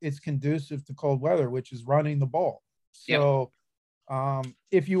do, it's conducive to cold weather, which is running the ball. So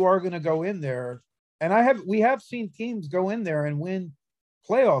if you are going to go in there, and we have seen teams go in there and win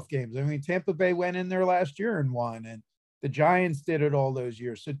playoff games. I mean, Tampa Bay went in there last year and won, and the Giants did it all those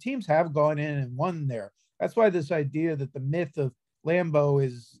years. So teams have gone in and won there. That's why this idea that the myth of Lambeau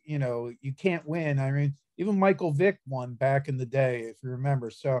is, you can't win. I mean, even Michael Vick won back in the day, if you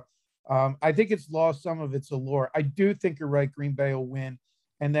remember. So I think it's lost some of its allure. I do think you're right. Green Bay will win.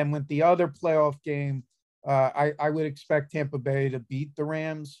 And then with the other playoff game, I would expect Tampa Bay to beat the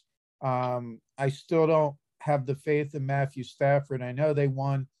Rams. I still don't have the faith in Matthew Stafford. I know they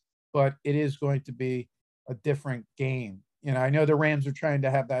won, but it is going to be a different game. I know the Rams are trying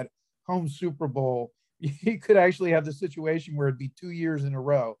to have that home Super Bowl. You could actually have the situation where it'd be 2 years in a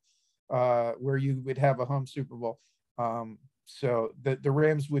row where you would have a home Super Bowl. So the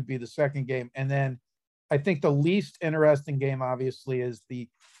Rams would be the second game. And then I think the least interesting game, obviously, is the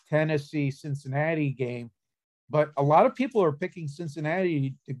Tennessee-Cincinnati game. But a lot of people are picking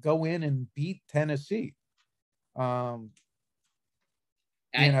Cincinnati to go in and beat Tennessee. Go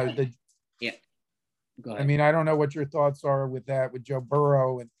ahead. I mean, I don't know what your thoughts are with that, with Joe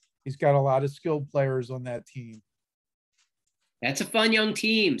Burrow, and he's got a lot of skilled players on that team. That's a fun young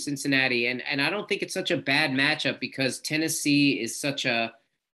team, Cincinnati, and I don't think it's such a bad matchup, because Tennessee is such a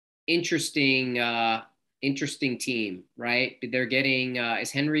interesting interesting team, right? They're getting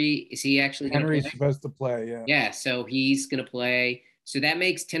is Henry, is he actually going to Henry's play? supposed to play, yeah. Yeah, so he's going to play. So that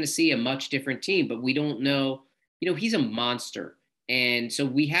makes Tennessee a much different team, but we don't know, he's a monster. And so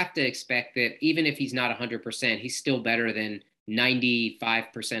we have to expect that even if he's not 100%, he's still better than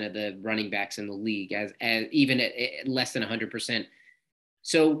 95% of the running backs in the league as even at less than 100%.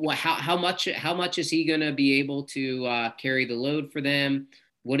 So how much is he going to be able to carry the load for them?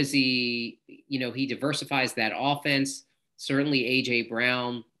 What is he? He diversifies that offense. Certainly, AJ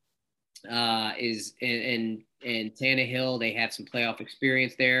Brown is and Tannehill. They had some playoff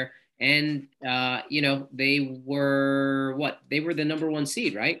experience there, and they were what? They were the number one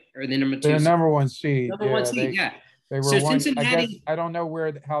seed, right? Or the number two They're seed? number one seed. Number one Yeah, seed, yeah. they were So one. I guess Cincinnati, I don't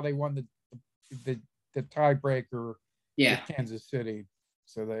know how they won the tiebreaker yeah. with Kansas City.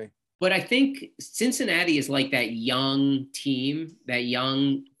 So But I think Cincinnati is like that young team, that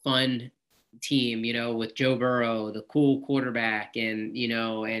young, fun team, with Joe Burrow, the cool quarterback, and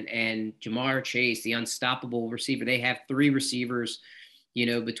and Jamar Chase, the unstoppable receiver. They have three receivers,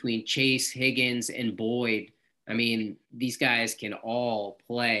 between Chase, Higgins, and Boyd. I mean, these guys can all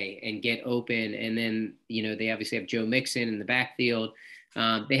play and get open. And then, they obviously have Joe Mixon in the backfield.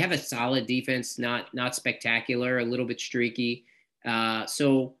 They have a solid defense, not spectacular, a little bit streaky.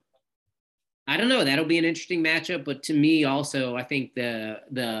 So I don't know. That'll be an interesting matchup. But to me, also, I think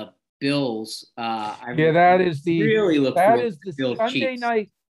the Bills. I that is really look forward to the Bills Sunday Chiefs.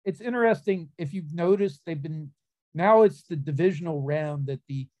 night. It's interesting if you've noticed now it's the divisional round that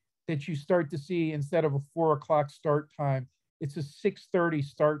you start to see instead of a 4 o'clock start time. It's a 6:30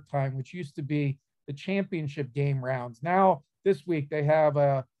 start time, which used to be the championship game rounds. Now this week they have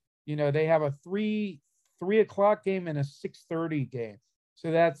a 3 o'clock game and a 6:30 game.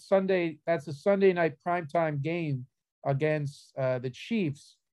 So that's a Sunday night primetime game against the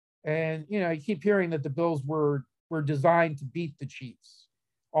Chiefs. And you keep hearing that the Bills were designed to beat the Chiefs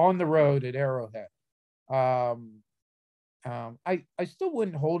on the road at Arrowhead. I still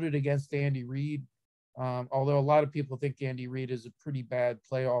wouldn't hold it against Andy Reid, although a lot of people think Andy Reid is a pretty bad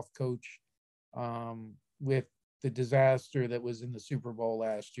playoff coach with the disaster that was in the Super Bowl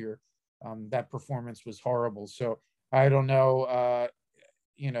last year. That performance was horrible. So I don't know.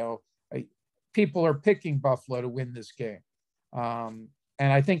 People are picking Buffalo to win this game.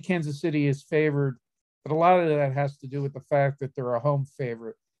 And I think Kansas City is favored, but a lot of that has to do with the fact that they're a home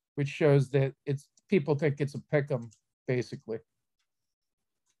favorite, which shows that people think it's a pick 'em, basically.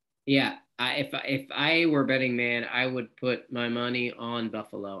 Yeah, if I were betting man, I would put my money on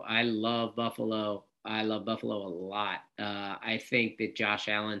Buffalo. I love Buffalo. I love Buffalo a lot. I think that Josh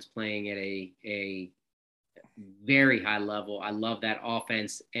Allen's playing at a very high level. I love that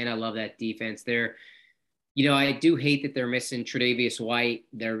offense and I love that defense. I do hate that they're missing Tre'Davious White,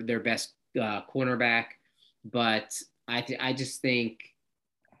 their best cornerback, but I just think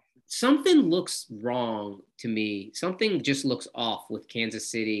something looks wrong to me. Something just looks off with Kansas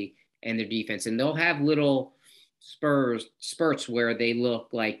City and their defense, and they'll have little spurts where they look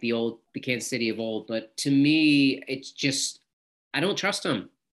like the Kansas City of old. But to me, it's just I don't trust them.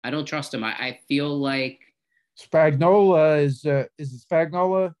 I feel like Spagnola is it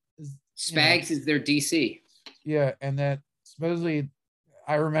Spagnola? Spags is their DC. Yeah, and that supposedly,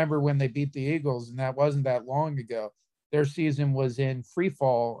 I remember when they beat the Eagles, and that wasn't that long ago. Their season was in free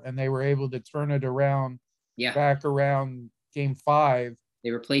fall, and they were able to turn it around. Yeah, back around game 5.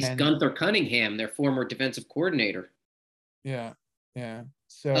 They replaced Gunther Cunningham, their former defensive coordinator. Yeah.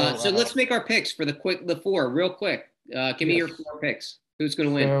 So let's make our picks for the 4 real quick. Give me your 4 picks. Who's going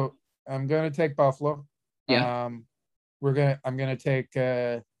to win? So I'm going to take Buffalo. Yeah. I'm going to take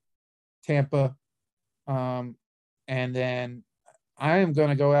Tampa. And then I am going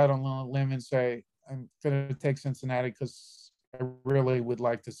to go out on a limb and say I'm going to take Cincinnati because I really would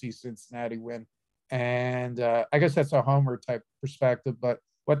like to see Cincinnati win. And I guess that's a homer type perspective, but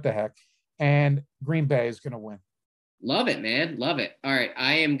what the heck. And Green Bay is going to win. Love it, man. Love it. All right.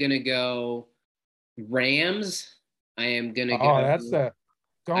 I am going to go Rams. I am going to go. Oh, that's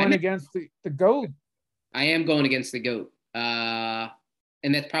going against the GOAT. I am going against the GOAT. And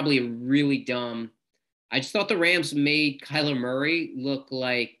that's probably really dumb. I just thought the Rams made Kyler Murray look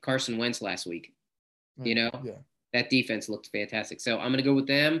like Carson Wentz last week. Yeah. That defense looked fantastic. So I'm going to go with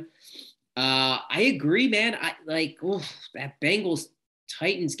them. I agree, man. That Bengals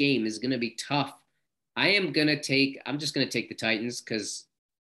Titans game is going to be tough. I'm just going to take the Titans because,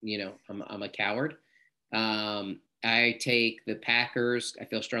 I'm a coward. I take the Packers. I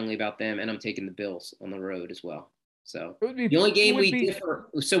feel strongly about them, and I'm taking the Bills on the road as well. So the only game we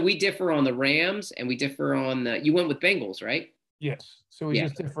differ on the Rams, and we differ on you went with Bengals, right? Yes. So we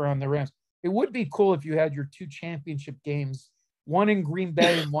just differ on the Rams. it would be cool if you had your 2 championship games, one in Green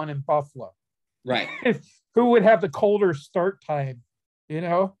Bay and one in Buffalo. Right. Who would have the colder start time? You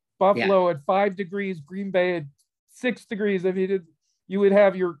know, Buffalo Yeah. at 5 degrees, Green Bay at 6 degrees. I mean, you would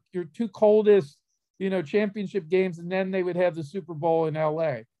have your 2 coldest, you know, championship games, and then they would have the Super Bowl in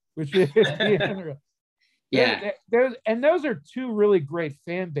LA, which is Yeah. those are 2 really great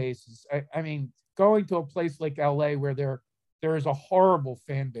fan bases. I mean, going to a place like LA where there is a horrible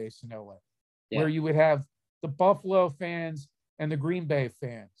fan base in LA, where Yeah. you would have the Buffalo fans and the Green Bay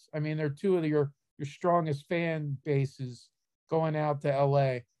fans. I mean, they're 2 of your strongest fan bases going out to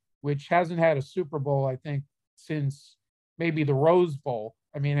LA, which hasn't had a Super Bowl, I think, since maybe the Rose Bowl.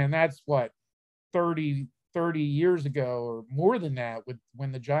 I mean, and that's what 30 years ago or more than that, with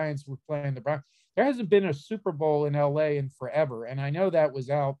when the Giants were playing the Browns. There hasn't been a Super Bowl in LA in forever. And I know that was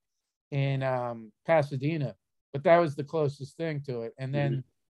out in Pasadena, but that was the closest thing to it. And then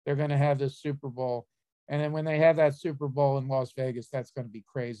they're going to have this Super Bowl. And then when they have that Super Bowl in Las Vegas, that's going to be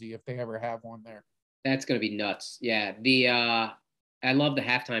crazy if they ever have one there. That's going to be nuts. Yeah. I love the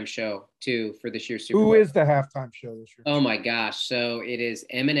halftime show too for this year's Super Bowl. Who is the halftime show this year? Oh my gosh. So it is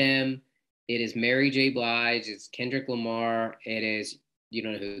Eminem. It is Mary J. Blige. It's Kendrick Lamar. It is, you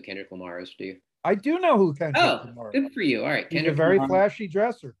don't know who Kendrick Lamar is, do you? I do know who Kendrick Lamar is. Good for you. All right. He's Kendrick a very Lamar, flashy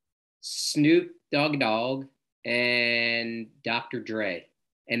dresser. Snoop Dogg, and Dr. Dre.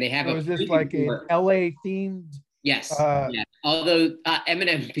 And they have So is this like a LA themed? Yes. Yeah. Although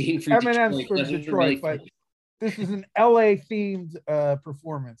Eminem being from Eminem's from Detroit, really but this is an LA themed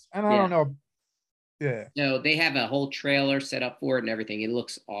performance. And I don't know. Yeah. No, they have a whole trailer set up for it and everything. It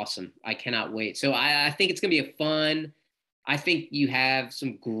looks awesome. I cannot wait. So I think it's going to be a fun. I think you have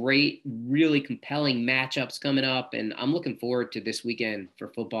some great, really compelling matchups coming up, and I'm looking forward to this weekend for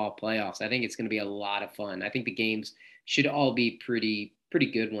football playoffs. I think it's going to be a lot of fun. I think the games should all be pretty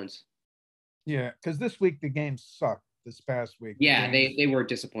good ones. Yeah, because this week the games sucked. This past week, yeah, they were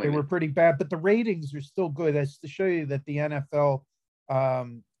disappointing. They were pretty bad, but the ratings are still good. That's to show you that the NFL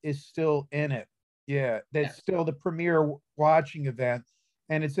is still in it. Yeah, that's still the premier watching event,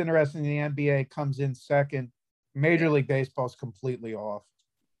 and it's interesting. The NBA comes in second. Major League Baseball's completely off.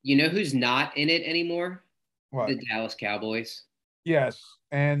 You know who's not in it anymore? What? The Dallas Cowboys. Yes,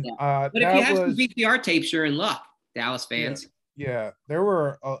 and but if you have some VCR tapes, you're in luck, Dallas fans. Yeah, there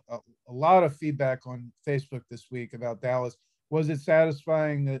were a lot of feedback on Facebook this week about Dallas. Was it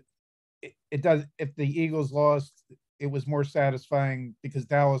satisfying that it does? If the Eagles lost, it was more satisfying because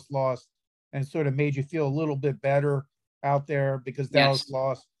Dallas lost, and sort of made you feel a little bit better out there because Dallas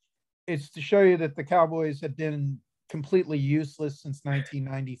lost. It's to show you that the Cowboys have been completely useless since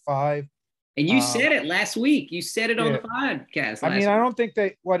 1995. And you said it last week. You said it on the podcast. I mean, I don't think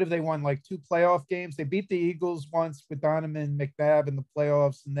what have they won? Like 2 playoff games? They beat the Eagles once with Donovan McNabb in the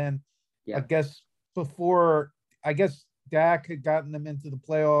playoffs. And then I guess Dak had gotten them into the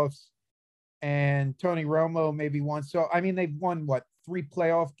playoffs and Tony Romo maybe won. So, I mean, they've won 3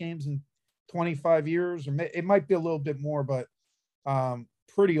 playoff games in 25 years, or it might be a little bit more, but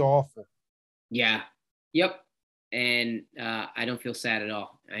pretty awful. Yeah. Yep. And I don't feel sad at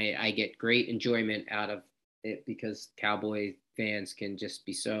all. I get great enjoyment out of it because Cowboy fans can just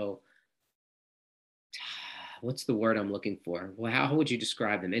be so, what's the word I'm looking for? Well, how would you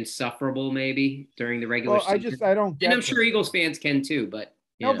describe them? Insufferable, maybe, during the regular season? I don't get And I'm sure Eagles fans can too, but.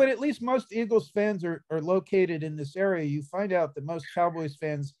 No, but at least most Eagles fans are located in this area. You find out that most Cowboys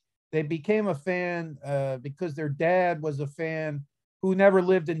fans, they became a fan because their dad was a fan who never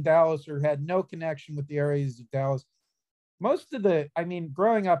lived in Dallas or had no connection with the areas of Dallas.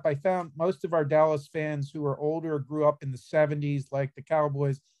 Growing up, I found most of our Dallas fans who are older grew up in the 70s, like the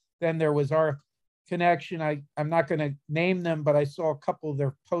Cowboys. Then there was our connection. I'm not going to name them, but I saw a couple of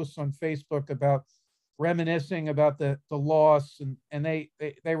their posts on Facebook about reminiscing about the loss. And they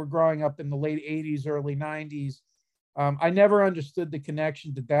were growing up in the late 80s, early 90s. I never understood the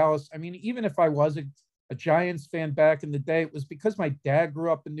connection to Dallas. I mean, even if I was a Giants fan back in the day, it was because my dad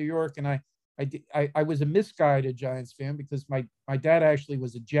grew up in New York, and I was a misguided Giants fan because my dad actually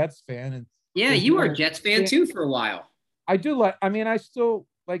was a Jets fan. And you were a Jets fan too for a while. I still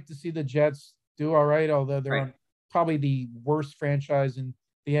like to see the Jets do all right, although they're probably the worst franchise in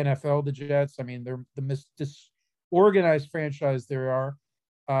the NFL, the Jets. I mean, they're the most disorganized franchise there are.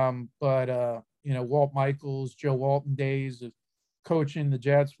 Walt Michaels, Joe Walton days of coaching the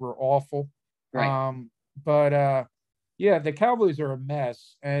Jets were awful. Right. The Cowboys are a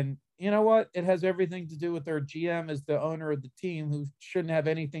mess. And you know what? It has everything to do with their GM as the owner of the team, who shouldn't have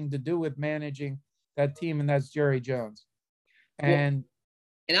anything to do with managing that team, and that's Jerry Jones. And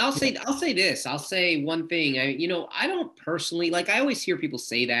I'll say this. I'll say one thing. I don't personally, I always hear people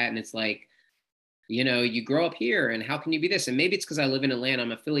say that, and it's like, you grow up here, and how can you be this? And maybe it's because I live in Atlanta.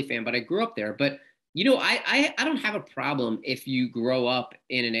 I'm a Philly fan, but I grew up there. But I don't have a problem if you grow up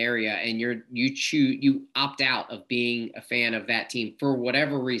in an area and you opt out of being a fan of that team for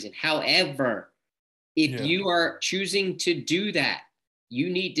whatever reason. However, if you are choosing to do that, you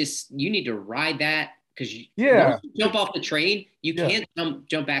need to ride that, because once you jump off the train, you can't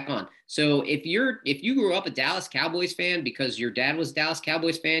jump back on. So if you grew up a Dallas Cowboys fan because your dad was a Dallas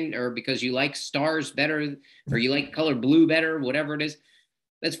Cowboys fan, or because you like stars better, or you like color blue better, whatever it is,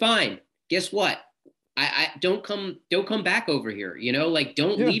 that's fine. Guess what? I don't come back over here. Like,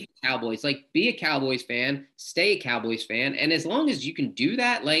 don't leave the Cowboys. Like, be a Cowboys fan, stay a Cowboys fan, and as long as you can do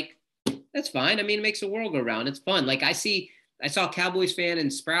that, like, that's fine. I mean, it makes the world go round. It's fun. Like, I saw a Cowboys fan in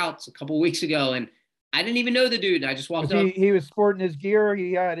Sprouts a couple weeks ago, and I didn't even know the dude. I just walked up. He was sporting his gear.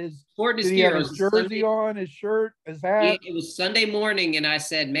 He had his jersey on, his shirt, his hat. Yeah, it was Sunday morning, and I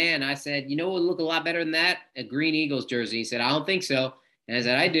said, what would look a lot better than that? A Green Eagles jersey. He said, I don't think so. And I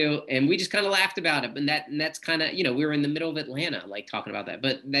said, I do. And we just kind of laughed about it. And that's kind of, we were in the middle of Atlanta, like, talking about that.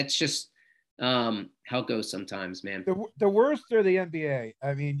 But that's just how it goes sometimes, man. The worst are the NBA.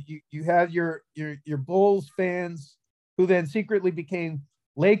 I mean, you had your Bulls fans who then secretly became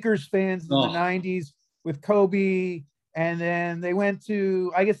Lakers fans in the 90s with Kobe. And then they went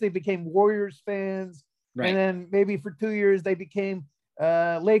to, I guess they became Warriors fans. Right. And then maybe for 2 years, they became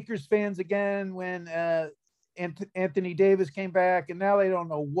Lakers fans again when Anthony Davis came back. And now they don't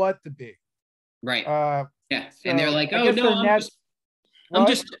know what to be. Right. Yeah. So and they're like, oh, no, I'm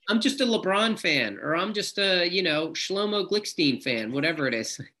just a LeBron fan, or I'm just a, Shlomo Glickstein fan, whatever it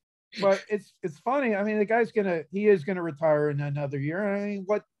is. But it's funny. I mean, the guy's he is gonna retire in another year. I mean,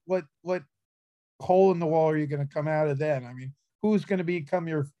 what hole in the wall are you gonna come out of then? I mean, who's gonna become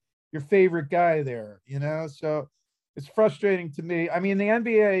your favorite guy there? So it's frustrating to me. I mean, the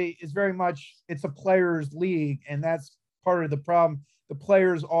NBA is very much, it's a players' league, and that's part of the problem. The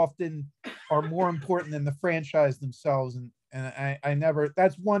players often are more important than the franchise themselves, and I never.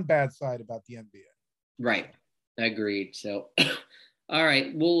 That's one bad side about the NBA. Right, agreed. So, all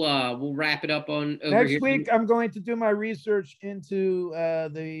right, we'll wrap it up on over next here. week. I'm going to do my research into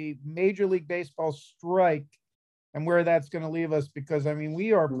the Major League Baseball strike and where that's going to leave us, because I mean,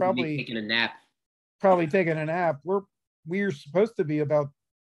 we are probably taking a nap. We're supposed to be about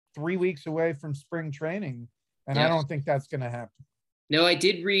 3 weeks away from spring training, and I don't think that's going to happen. No, I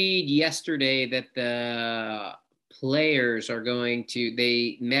did read yesterday that the players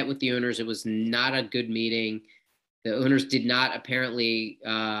they met with the owners. It was not a good meeting. The owners did not apparently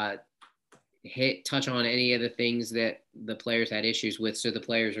touch on any of the things that the players had issues with. So the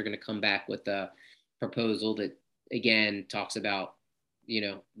players are going to come back with a proposal that, again, talks about,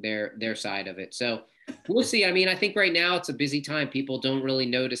 their side of it. So we'll see. I mean, I think right now it's a busy time. People don't really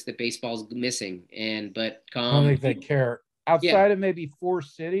notice that baseball's missing. I don't think they care. Outside of maybe 4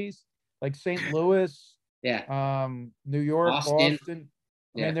 cities like St. Louis, New York, Boston.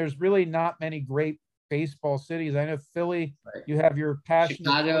 I mean, there's really not many great baseball cities. I know Philly, you have your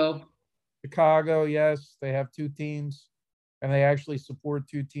passionate Chicago, yes, they have 2 teams, and they actually support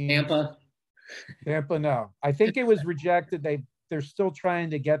 2 teams. Tampa, no. I think it was rejected. They're still trying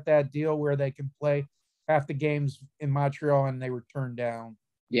to get that deal where they can play half the games in Montreal, and they were turned down.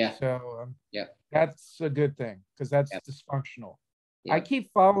 Yeah. So that's a good thing, because that's dysfunctional. I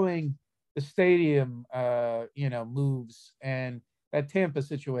keep following the stadium, moves, and that Tampa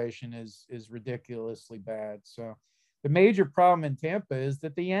situation is ridiculously bad. So the major problem in Tampa is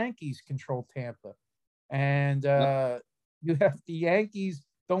that the Yankees control Tampa, and you have the Yankees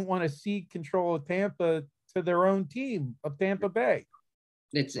don't want to cede control of Tampa to their own team of Tampa Bay.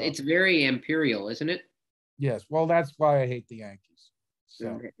 It's very imperial, isn't it? Yes. Well, that's why I hate the Yankees.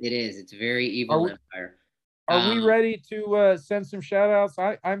 So it is. It's very evil empire. Are we ready to send some shout outs?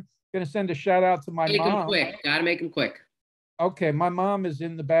 I'm going to send a shout out to my mom. Gotta make them quick. Okay. My mom is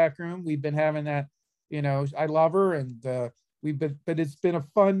in the back room. We've been having that, I love her, and but it's been a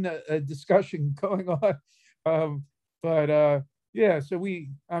fun discussion going on. So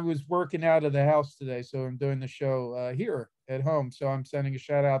I was working out of the house today, so I'm doing the show here at home. So I'm sending a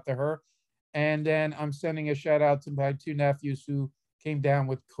shout out to her. And then I'm sending a shout out to my 2 nephews who came down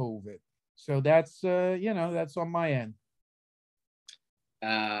with COVID. So that's, that's on my end.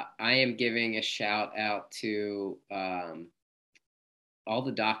 I am giving a shout out to all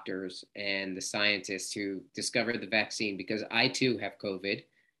the doctors and the scientists who discovered the vaccine, because I too have COVID.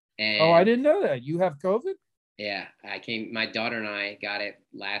 And I didn't know that. You have COVID? Yeah, my daughter and I got it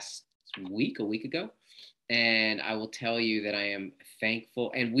last week, a week ago. And I will tell you that I am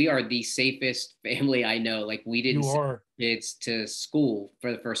thankful. And we are the safest family I know. Like, we didn't send kids to school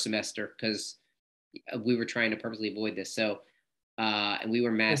for the first semester because we were trying to purposely avoid this. So, and we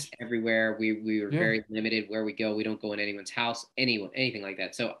were masked everywhere. We were very limited where we go. We don't go in anyone's house, anything like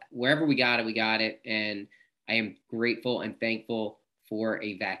that. So wherever we got it. And I am grateful and thankful for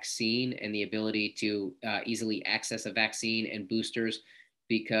a vaccine and the ability to easily access a vaccine and boosters,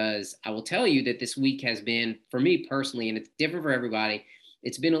 because I will tell you that this week has been, for me personally, and it's different for everybody,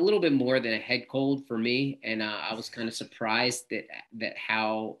 it's been a little bit more than a head cold for me. And I was kind of surprised that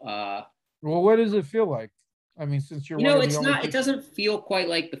how well, what does it feel like? I mean, since you're one of the it's only not, it people. doesn't feel quite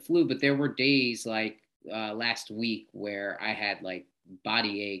like the flu, but there were days like last week where I had like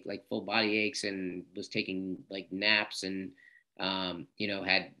body ache, like full body aches, and was taking like naps, and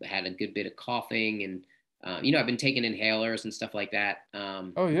had a good bit of coughing, and I've been taking inhalers and stuff like that.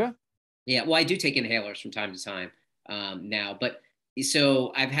 Oh yeah. Yeah, well, I do take inhalers from time to time now, but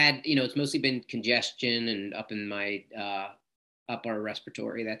so I've had, it's mostly been congestion and up in my upper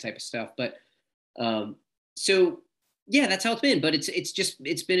respiratory, that type of stuff. But so yeah, that's how it's been. But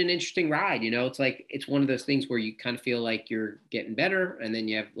it's been an interesting ride. It's like it's one of those things where you kind of feel like you're getting better, and then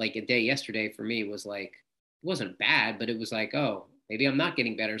you have like a day yesterday for me was like, it wasn't bad, but it was like, oh, maybe I'm not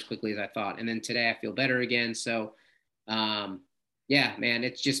getting better as quickly as I thought. And then today I feel better again. So yeah, man,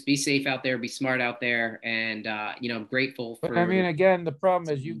 it's just be safe out there, be smart out there, and I'm grateful for. But I mean, again, the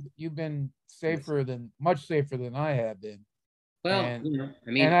problem is you've been much safer than I have been. Well, and I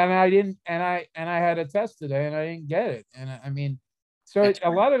mean, and I didn't, and I had a test today, and I didn't get it, and I mean, so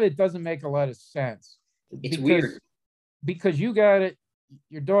a lot of it doesn't make a lot of sense. It's weird because you got it,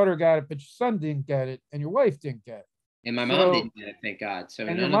 your daughter got it, but your son didn't get it, and your wife didn't get it. And my mom didn't get it, thank God. So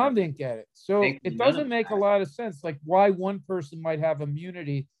and your mom didn't get it. So it doesn't make a lot of sense, like why one person might have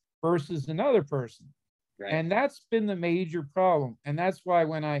immunity versus another person. Right. And that's been the major problem. And that's why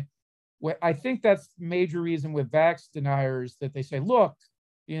I think that's the major reason with vax deniers, that they say, look,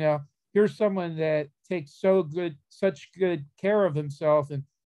 here's someone that takes such good care of himself and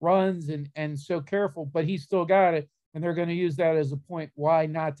runs and so careful, but he still got it. And they're going to use that as a point why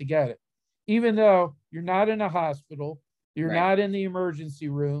not to get it. Even though you're not in a hospital, you're not in the emergency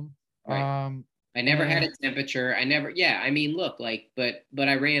room. Right. I never had a temperature. I mean, look, like, but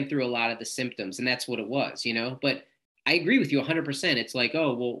I ran through a lot of the symptoms, and that's what it was, but I agree with you 100%. It's like,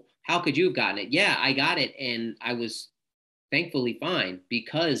 oh, well, how could you have gotten it? Yeah, I got it. And I was thankfully fine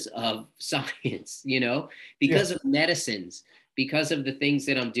because of science, because of medicines, because of the things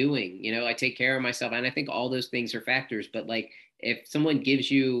that I'm doing. I take care of myself. And I think all those things are factors. But like, if someone gives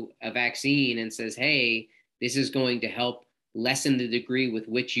you a vaccine and says, hey, this is going to help lessen the degree with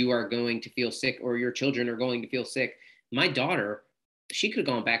which you are going to feel sick, or your children are going to feel sick. My daughter, she could have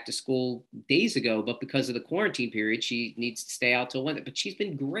gone back to school days ago, but because of the quarantine period, she needs to stay out till Wednesday. But she's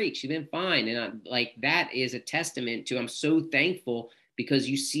been great. She's been fine. And that is a testament to, I'm so thankful, because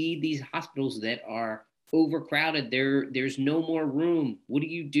you see these hospitals that are overcrowded. There's no more room. What do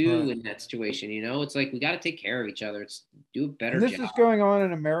you do in that situation? It's like, we got to take care of each other. It's do a better job. This is going on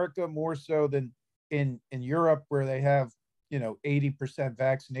in America more so than in Europe, where they have 80%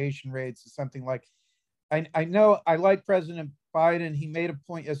 vaccination rates or something. Like, I know I like President Biden. He made a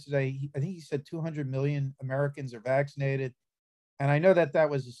point yesterday. I think he said 200 million Americans are vaccinated. And I know that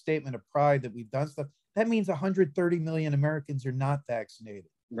was a statement of pride that we've done stuff. That means 130 million Americans are not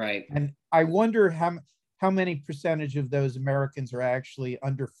vaccinated. Right. And I wonder how many percentage of those Americans are actually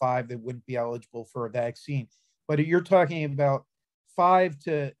under 5 that wouldn't be eligible for a vaccine. But you're talking about 5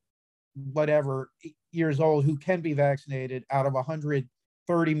 to whatever years old who can be vaccinated out of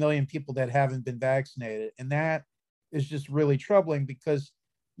 130 million people that haven't been vaccinated. And that is just really troubling, because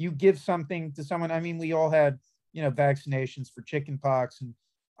you give something to someone. I mean, we all had, vaccinations for chickenpox and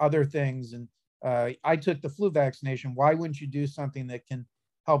other things. And I took the flu vaccination. Why wouldn't you do something that can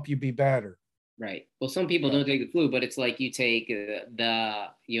help you be better? Right. Well, some people don't take the flu, but it's like you take the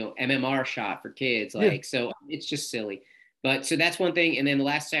MMR shot for kids. So it's just silly. But so that's one thing. And then the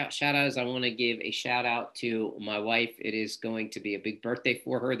last shout out is I want to give a shout out to my wife. It is going to be a big birthday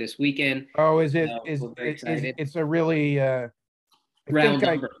for her this weekend. Oh, is it? It's a really round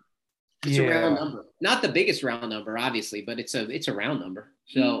number. It's a round number. Not the biggest round number, obviously, but it's a round number.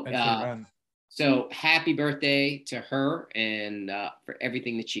 So so happy birthday to her, and for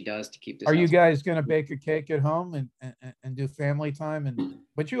everything that she does to keep this. Are you guys going to bake a cake at home and do family time?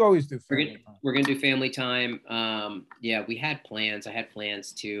 But you always do family time. We're going to do family time. Yeah, we had plans. I had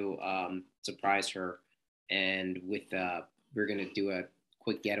plans to surprise her, and we're going to do a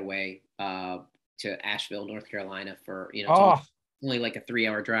quick getaway to Asheville, North Carolina for only like a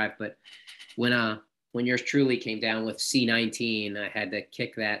 3-hour drive. But when yours truly came down with C-19, I had to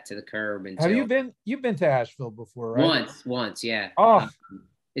kick that to the curb. Have you've been to Asheville before, right? Once, yeah. Oh,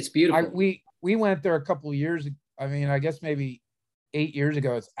 it's beautiful. we went there a couple of years. I mean, I guess maybe 8 years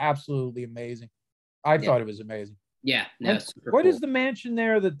ago. It's absolutely amazing. I thought it was amazing. Yeah. No, what is the mansion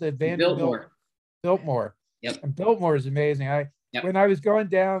there that the Vanderbilt? Biltmore. Yep. And Biltmore is amazing. When I was going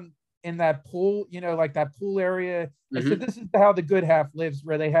down in that pool, you know, like that pool area, I said, this is how the good half lives,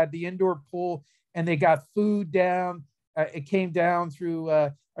 where they had the indoor pool and they got food down. It came down through,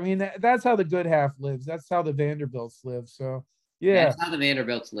 I mean, that's how the good half lives. That's how the Vanderbilts live. So, yeah. That's how the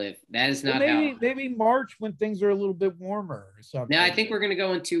Vanderbilts live. That is not maybe March when things are a little bit warmer or something. No, I think we're going to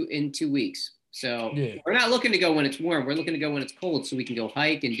go in 2 weeks. So we're not looking to go when it's warm. We're looking to go when it's cold so we can go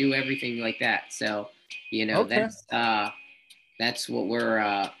hike and do everything like that. So, you know, that's what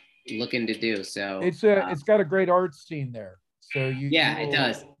we're looking to do. So it's got a great art scene there. So it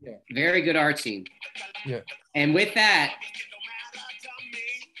does. Yeah. Very good art scene. Yeah. And with that,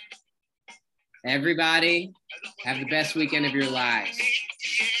 everybody have the best weekend of your lives.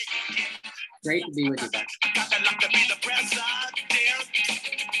 Great to be with you, buddy.